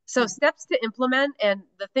 So steps to implement, and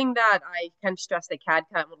the thing that I kind of stressed at CADCA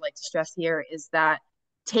and would like to stress here is that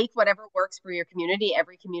take whatever works for your community.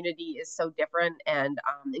 Every community is so different, and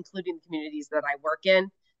including the communities that I work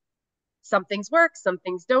in. Some things work, some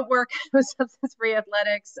things don't work with substance-free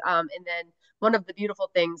athletics. And then one of the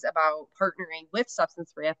beautiful things about partnering with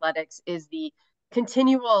substance-free athletics is the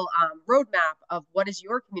continual roadmap of what does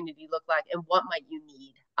your community look like and what might you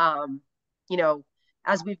need.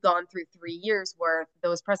 As we've gone through 3 years worth,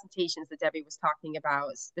 those presentations that Debbie was talking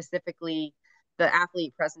about, specifically the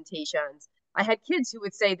athlete presentations, I had kids who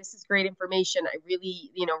would say, this is great information. I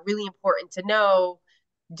really, really important to know.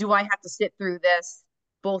 Do I have to sit through this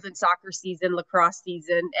both in soccer season, lacrosse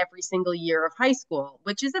season, every single year of high school?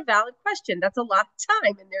 Which is a valid question. That's a lot of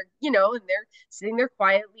time. And they're sitting there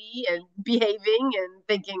quietly and behaving and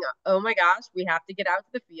thinking, oh my gosh, we have to get out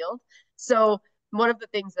to the field. So one of the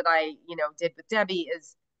things that I, did with Debbie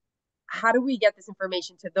is, how do we get this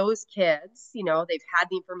information to those kids? They've had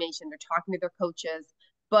the information, they're talking to their coaches,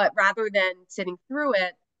 but rather than sitting through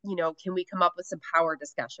it, can we come up with some power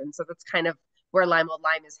discussion? So that's kind of where Lyme-Old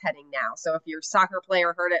Lyme is heading now. So if your soccer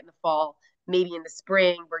player heard it in the fall, maybe in the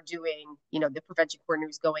spring, we're doing, the prevention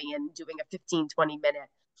coordinators going in, doing a 15, 20-minute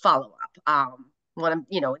follow-up.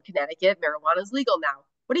 In Connecticut, marijuana is legal now.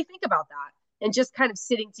 What do you think about that? And just kind of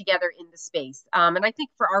sitting together in the space. And I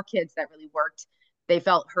think for our kids, that really worked. They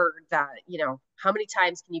felt heard that, how many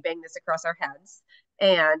times can you bang this across our heads?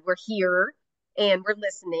 And we're here and we're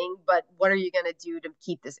listening, but what are you going to do to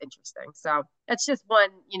keep this interesting? So that's just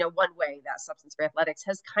one way that substance-free athletics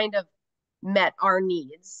has kind of met our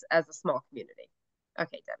needs as a small community.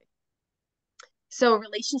 Okay, Debbie. So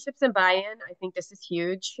relationships and buy-in, I think this is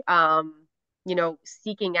huge.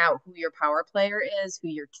 Seeking out who your power player is, who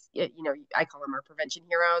your, I call them our prevention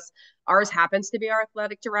heroes. Ours happens to be our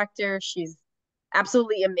athletic director. She's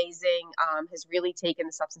absolutely amazing, has really taken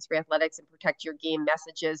the substance-free athletics and protect your game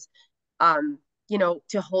messages,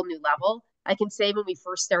 to a whole new level. I can say when we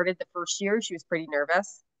first started the first year, she was pretty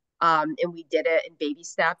nervous, and we did it in baby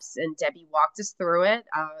steps, and Debbie walked us through it,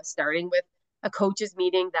 starting with a coaches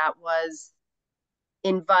meeting that was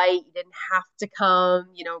invite, you didn't have to come,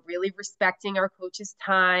 really respecting our coaches'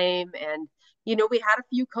 time. And, we had a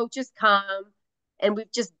few coaches come, and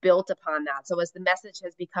we've just built upon that. So as the message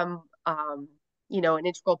has become, an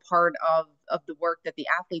integral part of the work that the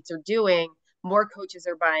athletes are doing, more coaches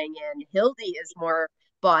are buying in. Hildy is more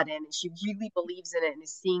bought in, and she really believes in it and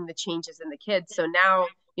is seeing the changes in the kids. So now,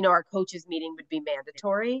 our coaches meeting would be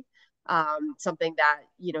mandatory, something that,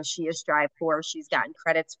 she has strived for. She's gotten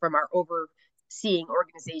credits from our overseeing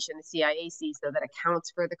organization, the CIAC, so that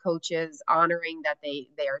accounts for the coaches, honoring that they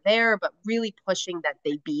are there, but really pushing that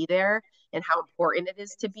they be there and how important it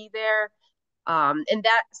is to be there. And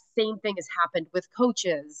that same thing has happened with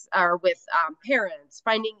coaches or with parents,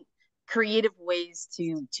 finding creative ways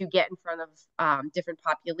to get in front of different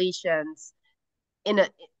populations in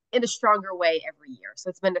a stronger way every year. So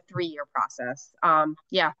it's been a 3-year process.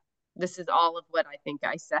 This is all of what I think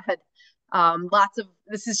I said.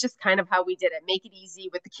 This is just kind of how we did it. Make it easy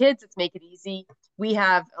with the kids. Let's make it easy. We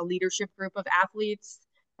have a leadership group of athletes.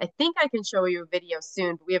 I think I can show you a video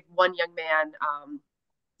soon, but we have one young man.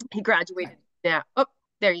 He graduated now. Oh,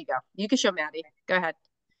 there you go. You can show Maddie. Go ahead.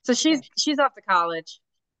 So she's off to college.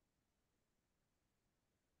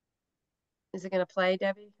 Is it going to play,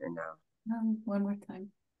 Debbie, or no? One more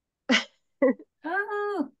time.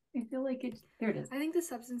 Oh, I feel like it's, there it is. I think the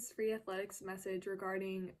substance-free athletics message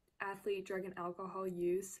regarding athlete drug and alcohol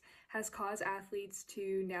use has caused athletes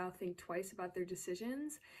to now think twice about their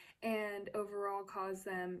decisions and overall cause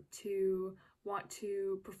them to want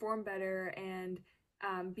to perform better and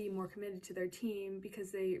be more committed to their team,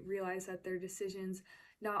 because they realize that their decisions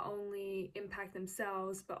not only impact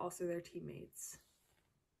themselves but also their teammates.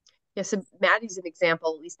 Yeah, so Maddie's an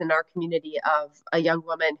example, at least in our community, of a young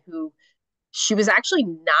woman who, she was actually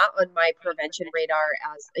not on my prevention radar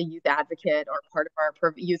as a youth advocate or part of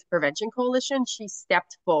our youth prevention coalition. She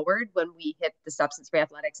stepped forward when we hit the substance-free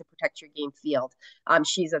athletics and protect your game field.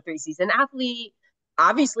 She's a 3-season athlete.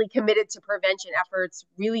 obviously committed to prevention efforts,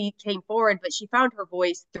 really came forward, but she found her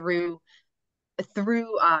voice through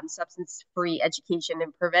substance-free education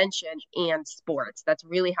and prevention and sports. That's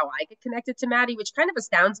really how I get connected to Maddie, which kind of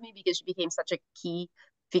astounds me because she became such a key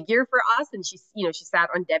figure for us. And she sat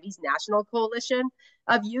on Debbie's national coalition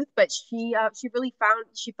of youth, but she really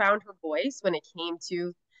found her voice when it came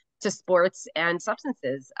to sports and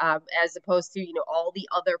substances, as opposed to, all the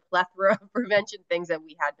other plethora of prevention things that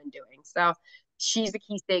we had been doing. So she's a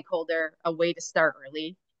key stakeholder, a way to start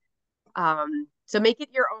early. So make it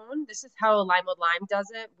your own. This is how Lyme-Old Lyme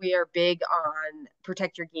does it. We are big on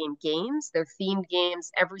protect your game games. They're themed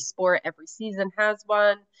games. Every sport, every season has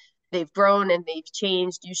one. They've grown and they've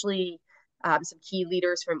changed. Usually some key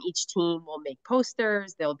leaders from each team will make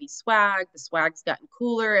posters. There'll be swag. The swag's gotten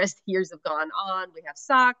cooler as the years have gone on. We have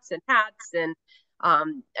socks and hats and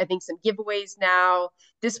I think some giveaways now.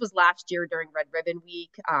 This was last year during Red Ribbon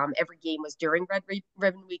Week. Every game was during Red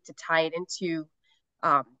Ribbon Week to tie it into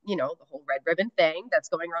the whole red ribbon thing that's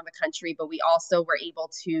going around the country. But we also were able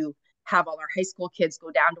to have all our high school kids go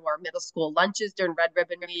down to our middle school lunches during Red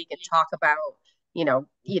Ribbon Week and talk about,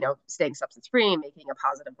 staying substance free, making a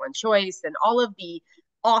positive one choice, and all of the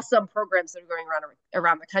awesome programs that are going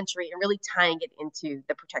around the country, and really tying it into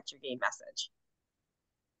the protect your game message.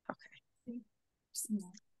 Okay.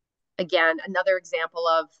 Again, another example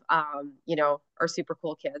of, our super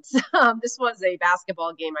cool kids. This was a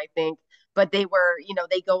basketball game, I think, but they were,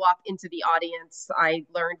 they go up into the audience. I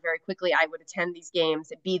learned very quickly I would attend these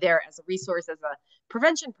games and be there as a resource, as a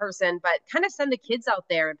prevention person, but kind of send the kids out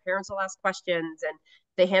there, and parents will ask questions and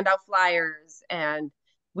they hand out flyers. And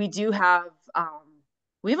we do have,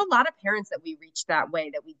 we have a lot of parents that we reach that way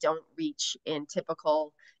that we don't reach in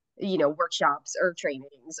typical workshops or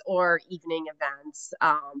trainings or evening events.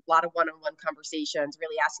 A lot of one-on-one conversations,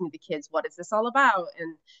 really asking the kids, what is this all about?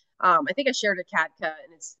 And I think I shared a Katka,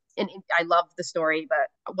 and I love the story,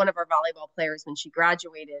 but one of our volleyball players, when she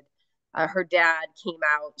graduated, her dad came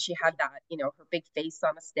out. She had that, her big face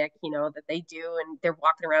on a stick, that they do, and they're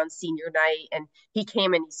walking around senior night, and he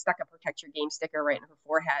came and he stuck a protect your game sticker right in her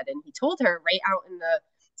forehead, and he told her right out in the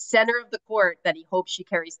center of the court that he hopes she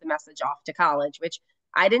carries the message off to college, which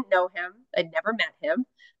I didn't know him. I'd never met him.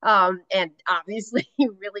 And obviously he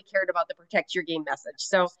really cared about the protect your game message.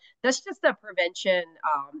 So that's just a prevention,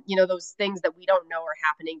 those things that we don't know are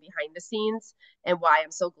happening behind the scenes, and why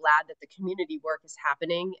I'm so glad that the community work is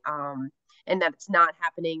happening, and that it's not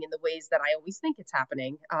happening in the ways that I always think it's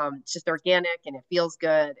happening. It's just organic and it feels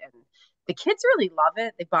good. And the kids really love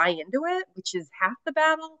it. They buy into it, which is half the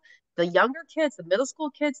battle. The younger kids, the middle school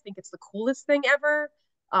kids, think it's the coolest thing ever.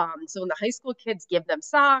 So when the high school kids give them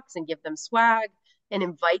socks and give them swag and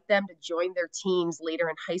invite them to join their teams later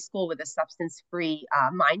in high school with a substance-free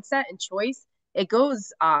mindset and choice, it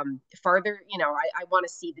goes farther. I want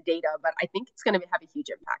to see the data, but I think it's going to have a huge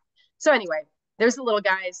impact. So anyway, there's the little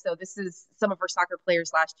guys. So this is some of our soccer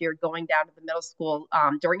players last year going down to the middle school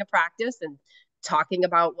during a practice and talking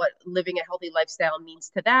about what living a healthy lifestyle means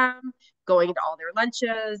to them, going to all their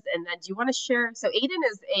lunches. And then do you want to share? So Aiden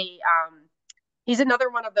is he's another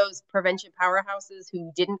one of those prevention powerhouses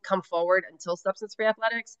who didn't come forward until substance-free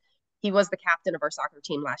athletics. He was the captain of our soccer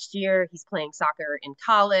team last year. He's playing soccer in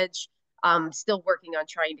college. Still working on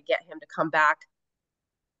trying to get him to come back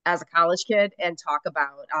as a college kid and talk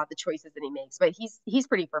about the choices that he makes. But he's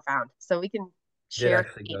pretty profound. So we can share. Did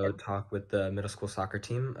actually go talk with the middle school soccer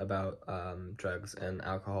team about drugs and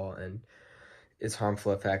alcohol and its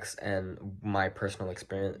harmful effects and my personal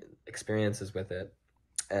experiences with it.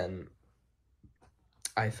 And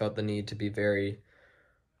I felt the need to be very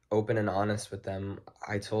open and honest with them.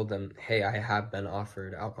 I told them, hey, I have been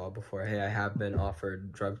offered alcohol before. Hey, I have been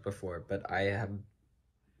offered drugs before, but I have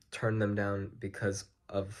turned them down because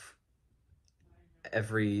of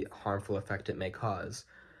every harmful effect it may cause.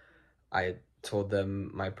 I told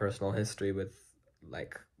them my personal history with,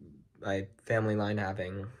 like, my family line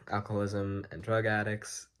having alcoholism and drug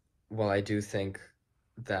addicts. While I do think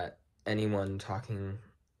that anyone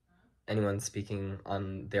speaking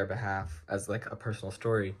on their behalf as like a personal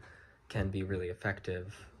story can be really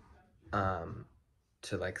effective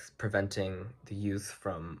to like preventing the youth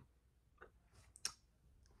from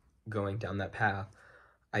going down that path,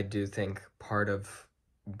 I do think part of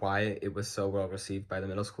why it was so well received by the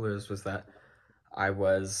middle schoolers was that I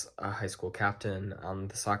was a high school captain on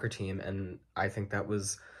the soccer team, and I think that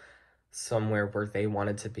was somewhere where they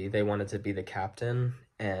wanted to be. They wanted to be the captain,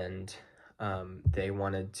 and they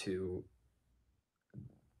wanted to,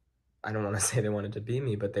 I don't want to say they wanted to be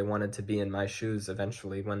me, but they wanted to be in my shoes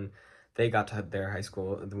eventually when they got to their high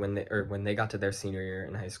school, when they got to their senior year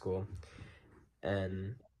in high school.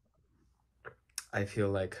 And I feel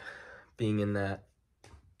like being in that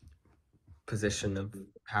position of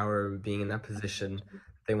power, being in that position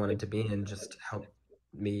they wanted to be in, just helped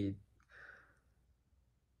me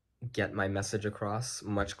get my message across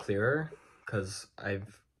much clearer, because I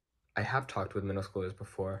have talked with middle schoolers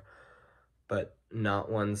before, but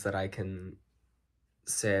not ones that I can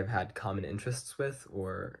say I've had common interests with,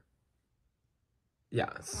 or yeah,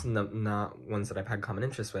 it's not ones that I've had common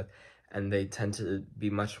interests with, and they tend to be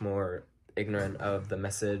much more ignorant of the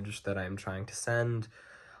message that I'm trying to send.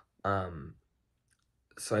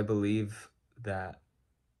 So I believe that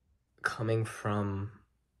coming from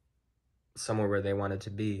somewhere where they wanted to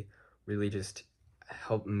be really just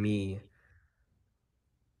helped me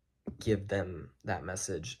give them that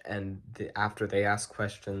message. And after they asked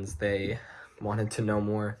questions, they wanted to know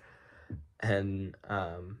more. And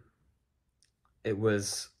it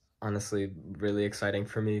was honestly really exciting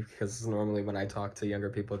for me, because normally when I talk to younger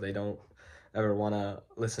people, they don't ever want to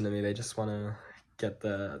listen to me. They just want to get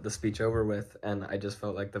the speech over with. And I just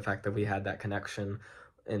felt like the fact that we had that connection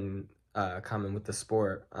in common with the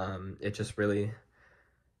sport, it just really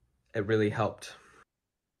helped.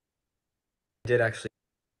 I did actually.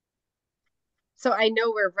 So I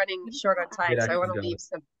know we're running short on time, so I want to leave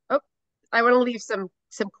some. Oh, I want to leave some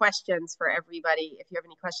questions for everybody. If you have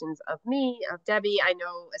any questions of me, of Debbie, I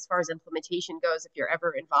know as far as implementation goes, if you're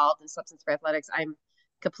ever involved in substance free athletics, I'm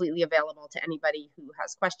completely available to anybody who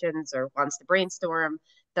has questions or wants to brainstorm.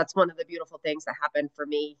 That's one of the beautiful things that happened for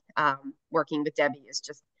me working with Debbie, is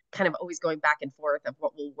just kind of always going back and forth of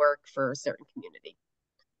what will work for a certain community.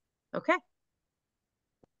 Okay.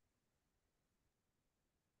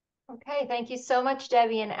 Okay, thank you so much,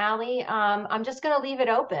 Debbie and Alli. I'm just going to leave it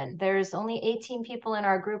open. There's only 18 people in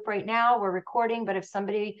our group right now. We're recording, but if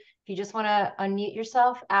you just want to unmute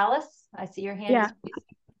yourself, Alice, I see your hand. Yeah,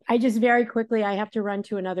 I just very quickly, I have to run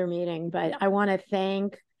to another meeting, but I want to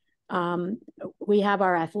thank, we have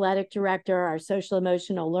our athletic director, our social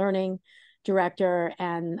emotional learning director,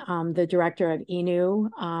 and the director of ENU,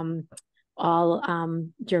 all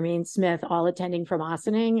Jermaine Smith, all attending from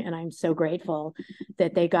Ossining. And I'm so grateful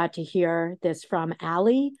that they got to hear this from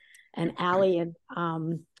Alli. And Alli and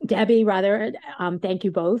Debbie, rather, thank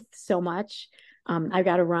you both so much. I've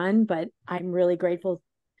got to run, but I'm really grateful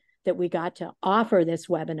that we got to offer this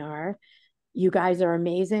webinar. You guys are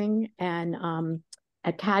amazing. And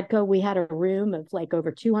at CADCO, we had a room of like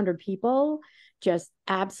over 200 people, just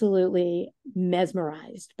absolutely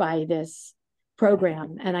mesmerized by this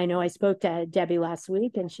program. And I know I spoke to Debbie last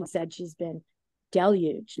week, and she said she's been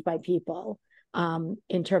deluged by people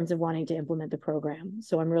in terms of wanting to implement the program.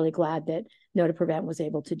 So I'm really glad that No to Prevent was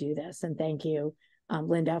able to do this. And thank you,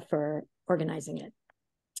 Linda, for organizing it.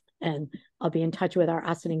 And I'll be in touch with our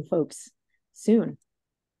Ossining folks soon.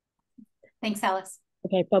 Thanks, Alice.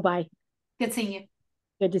 Okay, bye-bye. Good seeing you.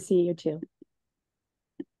 Good to see you too.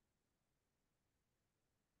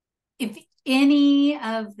 If any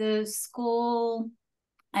of the school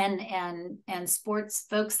and sports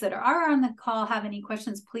folks that are on the call have any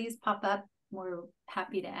questions, please pop up. We're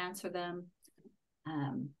happy to answer them.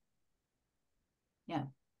 Yeah.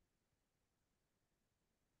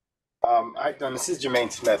 This is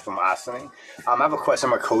Jermaine Smith from Ossining. I have a question.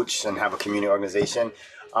 I'm a coach and have a community organization.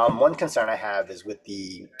 One concern I have is with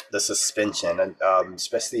the suspension, and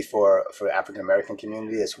especially for African American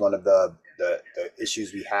community. It's one of the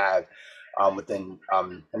issues we have within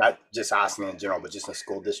and not just Ossining in general, but just in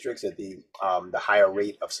school districts, at the higher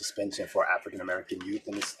rate of suspension for African American youth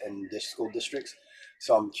in the school districts.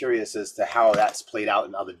 So I'm curious as to how that's played out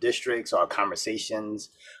in other districts or conversations.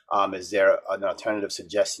 Is there an alternative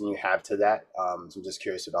suggestion you have to that? So I'm just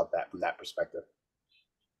curious about that from that perspective.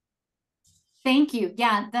 Thank you.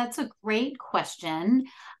 Yeah, that's a great question.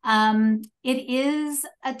 It is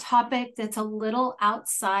a topic that's a little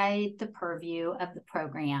outside the purview of the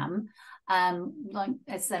program. Like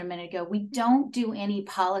I said a minute ago, we don't do any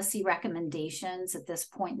policy recommendations at this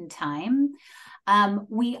point in time.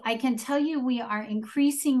 I can tell you we are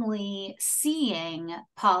increasingly seeing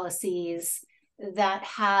policies that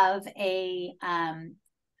have a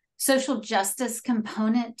social justice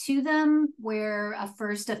component to them, where a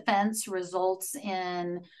first offense results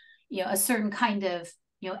in, a certain kind of,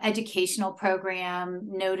 educational program,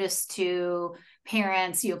 notice to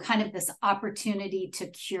parents, kind of this opportunity to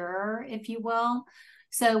cure, if you will.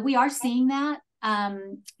 So we are seeing that.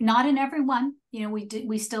 Not in everyone.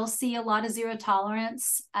 We still see a lot of zero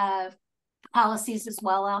tolerance policies as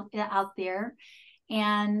well out there,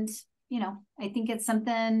 and I think it's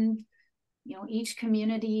something each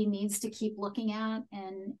community needs to keep looking at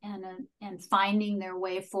and finding their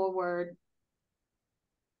way forward.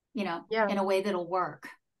 In a way that'll work.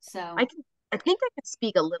 So I think I can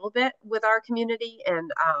speak a little bit with our community.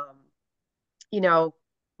 And, you know,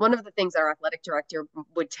 one of the things our athletic director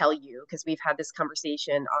would tell you, because we've had this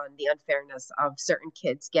conversation on the unfairness of certain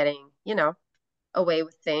kids getting, you know, away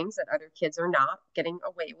with things that other kids are not getting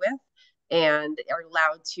away with and are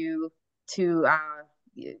allowed to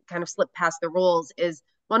kind of slip past the rules, is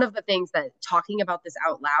one of the things that talking about this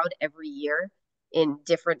out loud every year in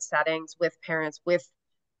different settings with parents, with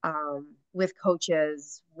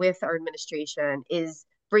coaches, with our administration, is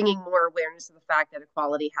bringing more awareness of the fact that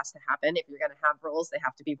equality has to happen. If you're going to have rules, they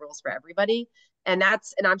have to be rules for everybody. And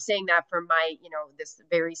I'm saying that from my, you know, this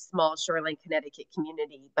very small Shoreline, Connecticut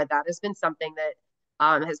community, but that has been something that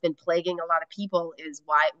has been plaguing a lot of people, is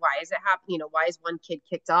why is it happening? You know, why is one kid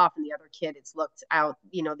kicked off and the other kid, it's looked out,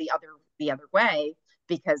 you know, the other way,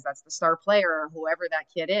 because that's the star player or whoever that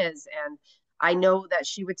kid is. And I know that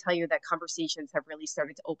she would tell you that conversations have really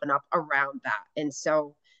started to open up around that. And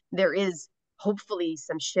so there is hopefully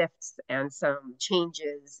some shifts and some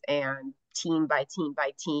changes, and team by team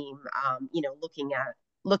by team, you know, looking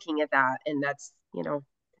at that. And that's, you know,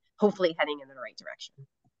 hopefully heading in the right direction.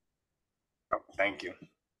 Thank you.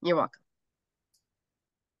 You're welcome.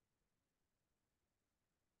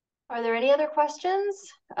 Are there any other questions?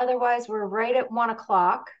 Otherwise, we're right at 1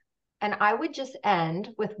 o'clock. And I would just end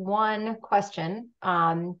with one question.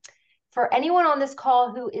 For anyone on this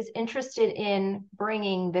call who is interested in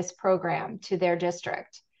bringing this program to their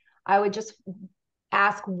district, I would just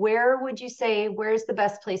ask, where would you say, where's the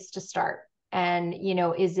best place to start? And, you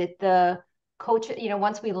know, is it the coach, you know,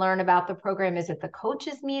 once we learn about the program, is it the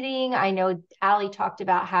coaches meeting? I know Alli talked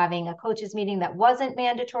about having a coaches meeting that wasn't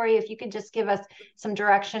mandatory. If you could just give us some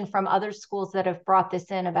direction from other schools that have brought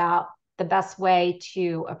this in about the best way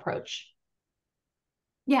to approach.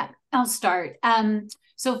 Yeah, I'll start.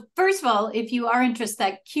 So first of all, if you are interested,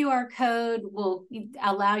 that QR code will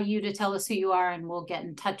allow you to tell us who you are, and we'll get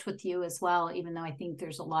in touch with you as well, even though I think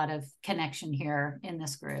there's a lot of connection here in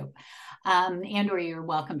this group. And or you're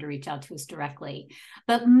welcome to reach out to us directly.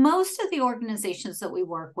 But most of the organizations that we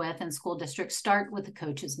work with and school districts start with a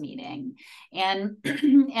coaches meeting. And,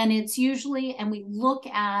 and it's usually, and we look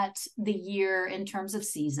at the year in terms of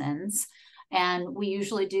seasons. And we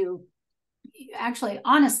usually do, actually,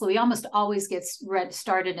 honestly, we almost always get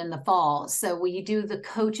started in the fall. So we do the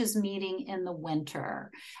coaches meeting in the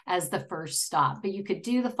winter as the first stop. But you could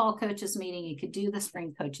do the fall coaches meeting, you could do the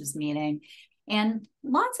spring coaches meeting. And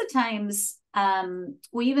lots of times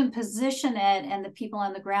we even position it, and the people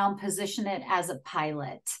on the ground position it as a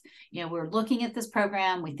pilot. You know, we're looking at this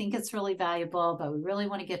program, we think it's really valuable, but we really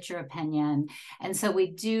want to get your opinion. And so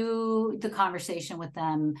we do the conversation with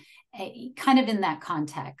them kind of in that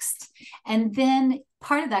context. And then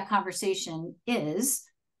part of that conversation is,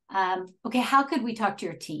 okay, how could we talk to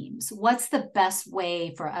your teams? What's the best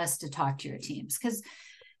way for us to talk to your teams? Because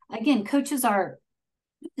again, coaches are,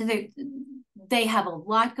 they have a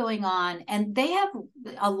lot going on, and they have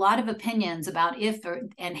a lot of opinions about if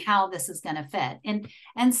and how this is going to fit.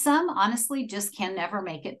 And some honestly just can never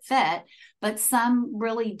make it fit, but some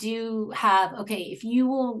really do have, okay, if you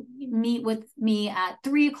will meet with me at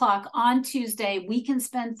 3 o'clock on Tuesday, we can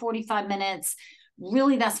spend 45 minutes.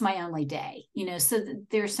 Really, that's my only day, you know, so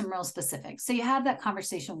there's some real specifics. So you have that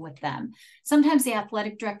conversation with them. Sometimes the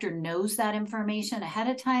athletic director knows that information ahead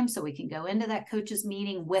of time, so we can go into that coaches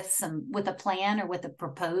meeting with a plan or with a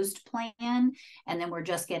proposed plan. And then we're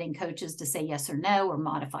just getting coaches to say yes or no, or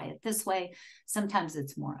modify it this way. Sometimes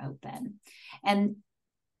it's more open. And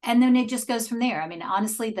then it just goes from there. I mean,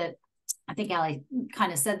 honestly, I think Alli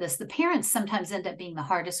kind of said this, the parents sometimes end up being the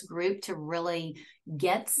hardest group to really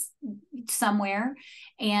get somewhere.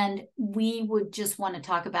 And we would just want to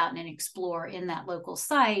talk about and explore in that local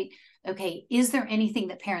site, okay, is there anything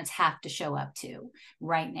that parents have to show up to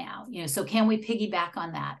right now? You know, so can we piggyback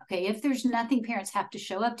on that? Okay, if there's nothing parents have to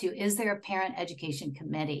show up to, is there a parent education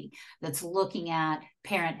committee that's looking at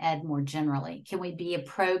parent ed more generally? Can we be a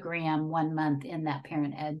program 1 month in that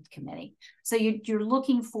parent ed committee? So you're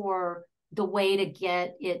looking for the way to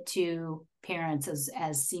get it to parents as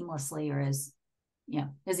seamlessly or as, you know,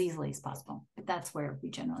 as easily as possible. But that's where we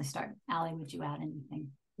generally start. Alli, would you add anything?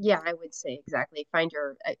 Yeah, I would say exactly. Find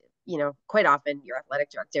your, you know, quite often your athletic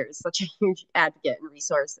director is such a huge advocate and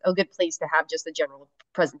resource, a good place to have just a general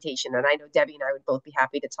presentation. And I know Debbie and I would both be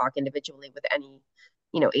happy to talk individually with any,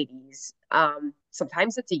 you know, ADs.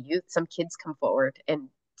 Sometimes it's a youth, some kids come forward and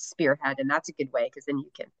spearhead, and that's a good way, because then you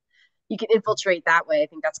can infiltrate that way. I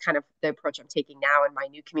think that's kind of the approach I'm taking now in my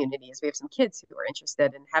new community, is we have some kids who are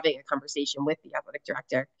interested in having a conversation with the athletic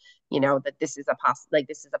director, you know, that this is a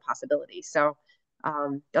possibility. So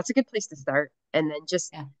that's a good place to start. And then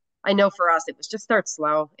just I know for us, it was just start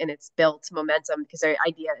slow and it's built momentum because our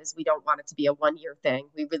idea is we don't want it to be a 1-year thing.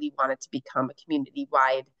 We really want it to become a community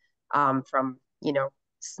wide from,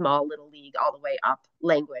 small little league all the way up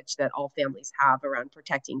language that all families have around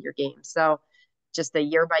protecting your game. So just a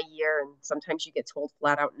year by year, and sometimes you get told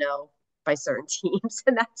flat out no by certain teams,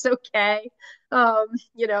 and that's okay.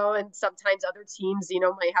 And sometimes other teams,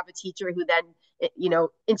 might have a teacher who then,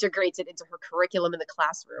 integrates it into her curriculum in the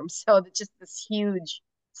classroom. So it's just this huge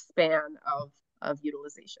span of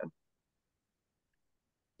utilization.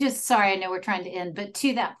 Just sorry, I know we're trying to end, but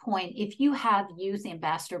to that point, if you have youth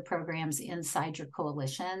ambassador programs inside your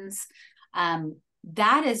coalitions,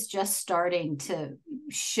 that is just starting to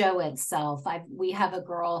show itself. We have a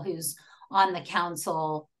girl who's on the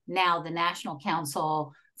council now, the national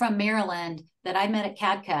council from Maryland, that I met at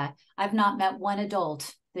CADCA. I've not met one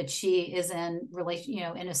adult that she is in relation,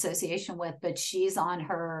 in association with, but she's on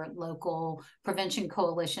her local prevention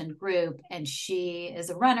coalition group, and she is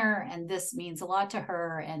a runner, and this means a lot to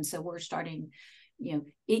her. And so we're starting,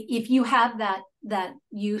 if you have that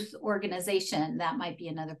youth organization, that might be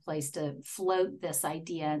another place to float this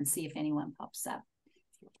idea and see if anyone pops up.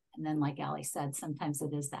 And then, like Alli said, sometimes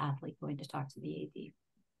it is the athlete going to talk to the AD.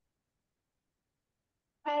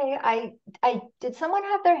 I did someone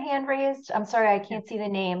have their hand raised? I'm sorry, I can't see the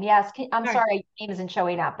name. Yes, I'm sorry, name isn't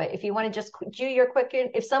showing up, but if you want to just do your quick,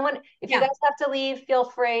 if you guys have to leave, feel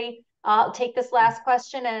free. I'll take this last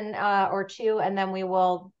question and or two, and then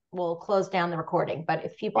we'll close down the recording. But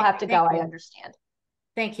if people have to go, I understand.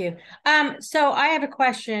 Thank you. So I have a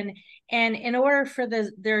question, and in order for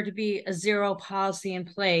there to be a zero policy in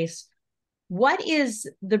place, what is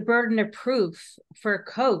the burden of proof for a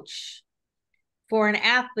coach for an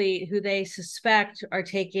athlete who they suspect are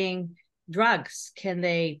taking drugs? Can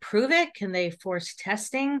they prove it? Can they force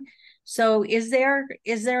testing? So is there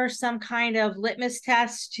some kind of litmus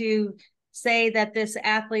test to say that this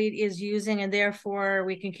athlete is using and therefore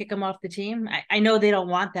we can kick them off the team? I know they don't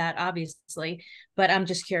want that, obviously, but I'm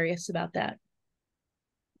just curious about that.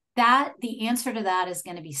 The answer to that is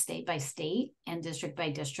going to be state by state and district by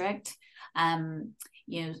district.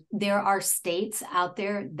 There are states out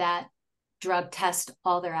there that drug test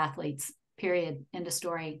all their athletes, period, end of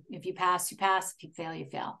story. If you pass, you pass. If you fail, you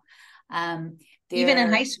fail. Even in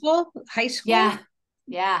high school? Yeah,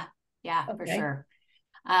 okay. For sure.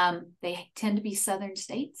 They tend to be southern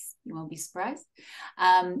states. You won't be surprised.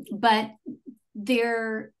 But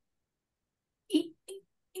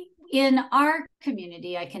in our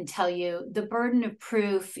community, I can tell you the burden of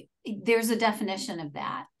proof, there's a definition of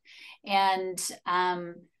that. And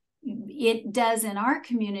it does in our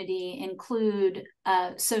community include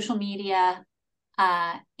social media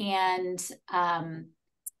and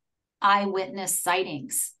eyewitness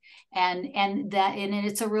sightings, and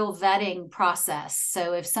it's a real vetting process.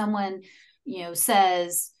 So if someone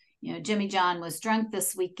says Jimmy John was drunk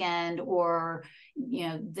this weekend, or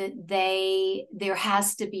there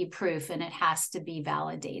has to be proof and it has to be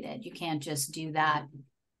validated. You can't just do that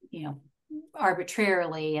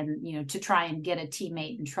arbitrarily and to try and get a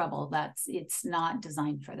teammate in trouble. It's not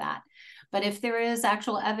designed for that. But if there is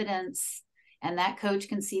actual evidence and that coach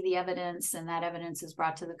can see the evidence and that evidence is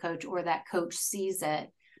brought to the coach, or that coach sees it,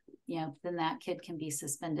 then that kid can be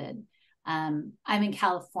suspended. I'm in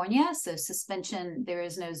California, so suspension, there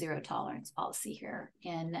is no zero tolerance policy here.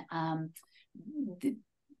 And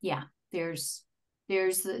there's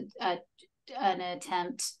an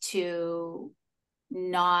attempt to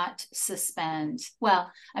not suspend. Well,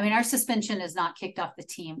 our suspension is not kicked off the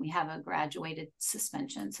team. We have a graduated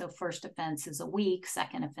suspension. So first offense is a week,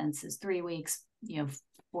 second offense is 3 weeks,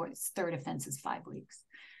 third offense is 5 weeks.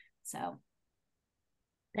 So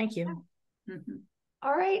thank you. Mm-hmm.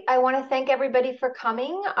 All right. I want to thank everybody for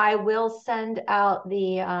coming. I will send out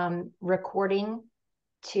the recording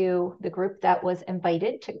to the group that was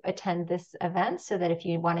invited to attend this event, so that if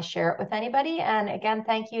you want to share it with anybody. And again,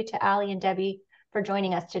 thank you to Alli and Debbie for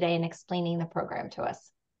joining us today and explaining the program to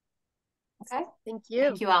us. Okay. Thank you.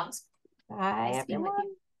 Thank you all. Bye, Nice everyone.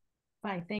 Bye. Thank you.